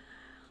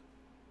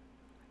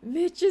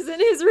 Mitch is in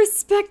his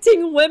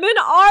respecting women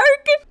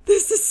arc?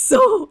 This is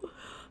so...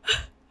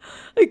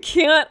 I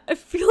can't. I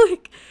feel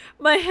like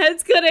my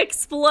head's gonna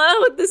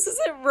explode. This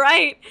isn't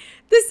right.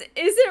 This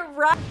isn't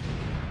right.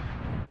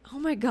 Oh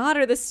my god,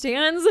 are the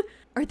stands...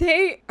 Are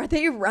they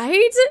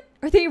right?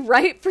 Are they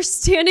right for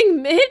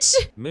standing Mitch?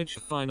 Mitch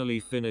finally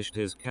finished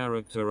his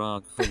character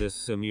arc for this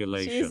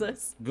simulation.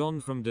 Jesus.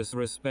 Gone from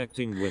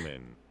disrespecting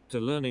women, to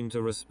learning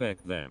to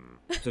respect them,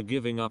 to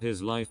giving up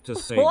his life to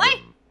save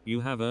them.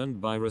 You have earned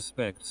my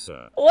respect,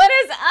 sir. What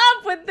is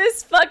up with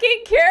this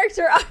fucking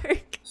character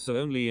arc? So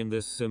only in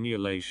this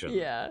simulation,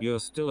 you're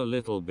still a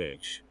little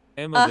bitch.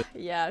 Emma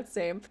yeah,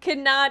 same. Could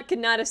not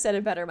have said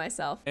it better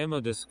myself.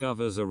 Emma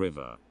discovers a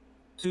river.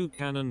 2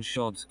 cannon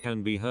shots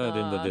can be heard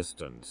in the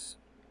distance.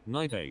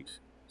 Night 8.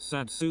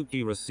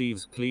 Satsuki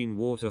receives clean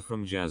water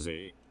from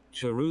Jazzy.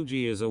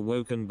 Tsurugi is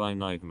awoken by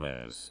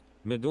nightmares.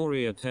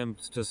 Midori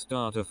attempts to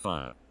start a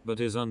fire, but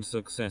is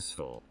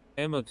unsuccessful.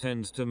 Emma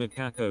tends to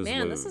Mikako's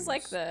Man, wounds. this is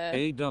like the...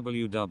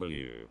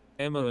 AWW.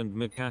 Emma and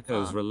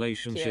Mikako's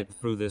relationship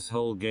through this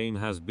whole game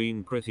has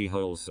been pretty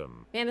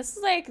wholesome. Man, this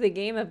is like the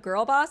game of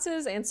girl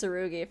bosses and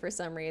Tsurugi for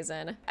some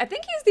reason. I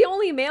think he's the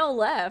only male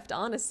left,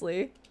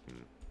 honestly.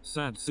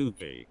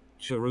 Satsuki,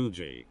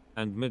 Tsurugi,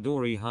 and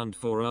Midori hunt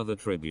for other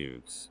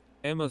tributes.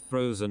 Emma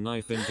throws a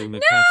knife into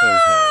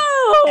Mikako's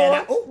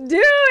head.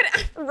 Dude,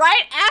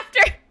 right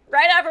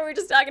after we were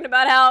just talking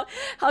about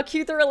how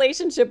cute the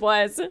relationship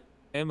was.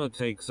 Emma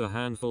takes a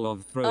handful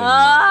of throwing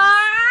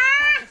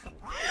knives.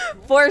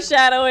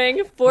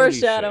 Foreshadowing.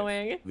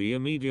 The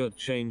immediate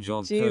change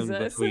of tone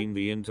between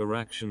the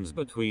interactions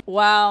between...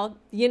 Wow,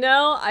 you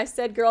know, I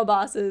said girl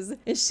bosses,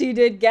 and she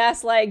did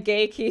gaslight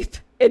gatekeep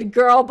and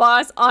girl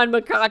boss on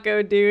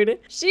Mikako, dude.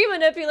 She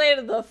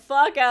manipulated the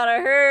fuck out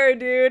of her,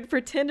 dude.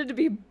 Pretended to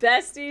be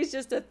besties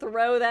just to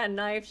throw that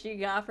knife she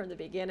got from the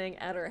beginning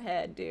at her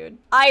head, dude.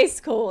 Ice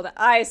cold,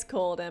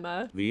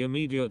 Emma. The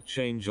immediate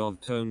change of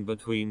tone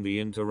between the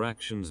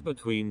interactions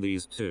between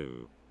these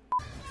two.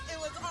 It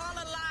was all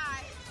a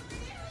lie.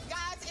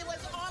 Guys, it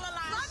was all a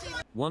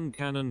lie. 1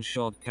 cannon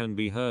shot can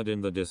be heard in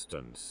the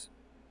distance.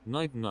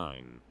 Night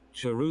 9.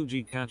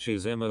 Tsurugi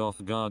catches Emma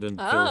off guard and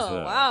kills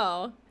her. Oh,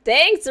 wow.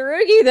 Thanks,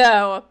 Tsurugi,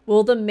 though.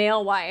 Will the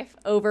male wife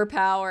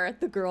overpower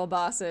the girl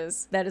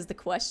bosses? That is the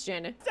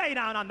question. Stay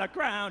down on the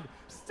ground!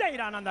 Stay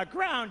down on the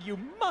ground, you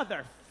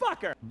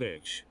motherfucker!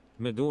 Bitch.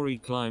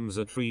 Midori climbs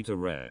a tree to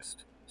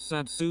rest.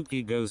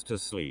 Satsuki goes to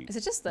sleep. Is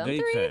it just them Day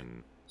three?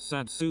 10.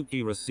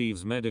 Satsuki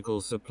receives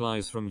medical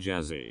supplies from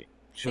Jazzy.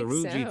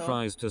 Tsurugi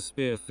tries to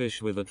spear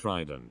fish with a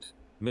trident.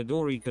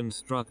 Midori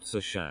constructs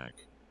a shack.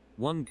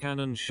 1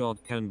 cannon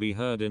shot can be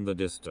heard in the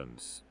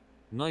distance.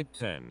 Night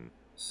 10.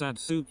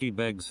 Satsuki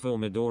begs for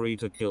Midori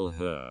to kill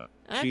her.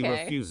 She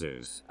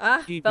refuses.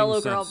 Keeping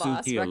fellow girl Satsuki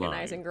boss, alive.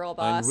 recognizing girl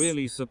boss. I'm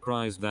really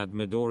surprised that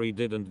Midori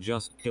didn't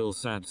just kill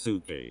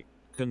Satsuki.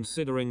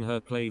 Considering her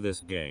play this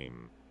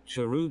game,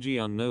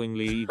 Tsurugi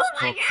unknowingly eats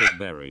toxic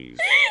berries.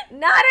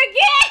 Not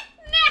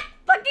again! Nah,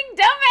 fucking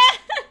dumbass!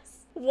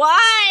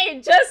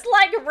 Why? Just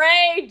like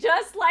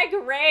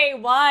Ray,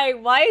 why?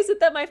 Why is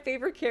it that my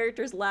favorite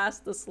characters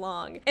last this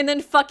long? And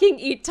then fucking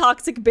eat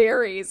toxic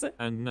berries.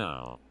 And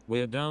now,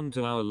 we're down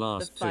to our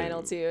last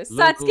final two.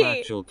 Local Satsuki!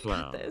 actual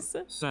clown.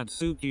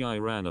 Satsuki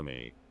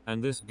Iranami.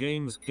 And this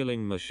game's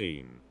killing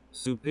machine.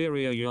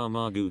 Superior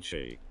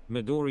Yamaguchi.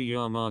 Midori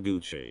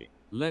Yamaguchi.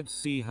 Let's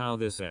see how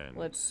this ends.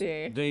 Let's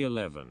see. Day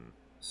 11.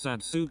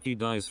 Satsuki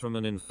dies from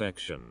an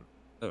infection.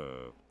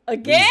 Oh.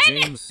 Again?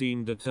 These games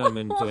seem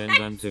determined to end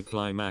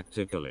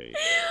anticlimactically.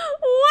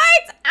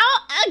 What? Oh,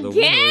 again? The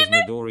winner is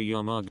Midori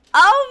Yamaguchi.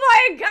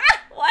 Oh my god!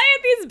 Why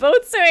are these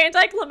both so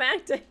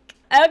anticlimactic?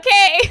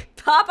 Okay,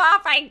 pop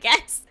off, I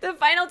guess. The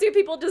final 2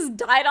 people just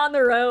died on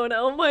their own.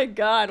 Oh my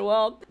god,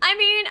 well, I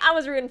mean, I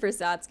was rooting for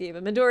Satsuki,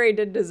 but Midori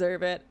did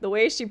deserve it. The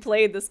way she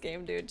played this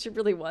game, dude, she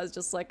really was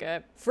just like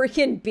a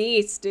freaking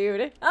beast, dude.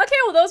 Okay,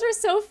 well, those were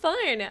so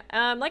fun.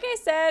 Like I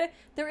said,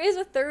 there is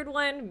a third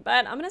one,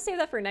 but I'm gonna save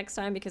that for next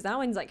time because that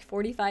one's like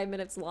 45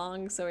 minutes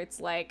long, so it's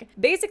like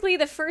basically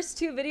the first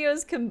 2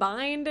 videos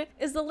combined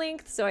is the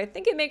length, so I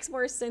think it makes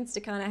more sense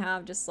to kind of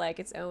have just like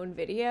its own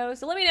video.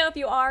 So let me know if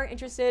you are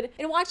interested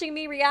in watching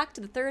me react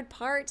to the third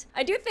part.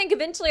 I do think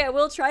eventually I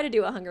will try to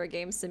do a Hunger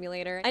Games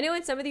simulator. I know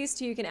in some of these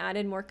too you can add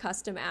in more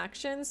custom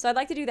actions, so I'd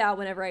like to do that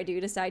whenever I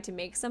do decide to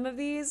make some of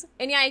these.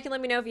 And yeah, you can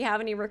let me know if you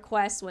have any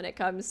requests when it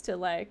comes to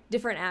like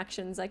different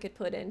actions I could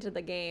put into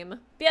the game. But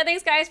yeah,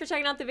 thanks guys for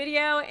checking out the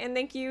video, and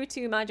thank you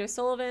to Majo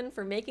Sullivan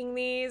for making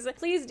these.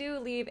 Please do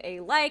leave a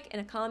like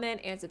and a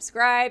comment and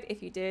subscribe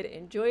if you did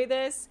enjoy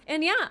this.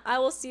 And yeah, I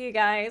will see you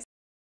guys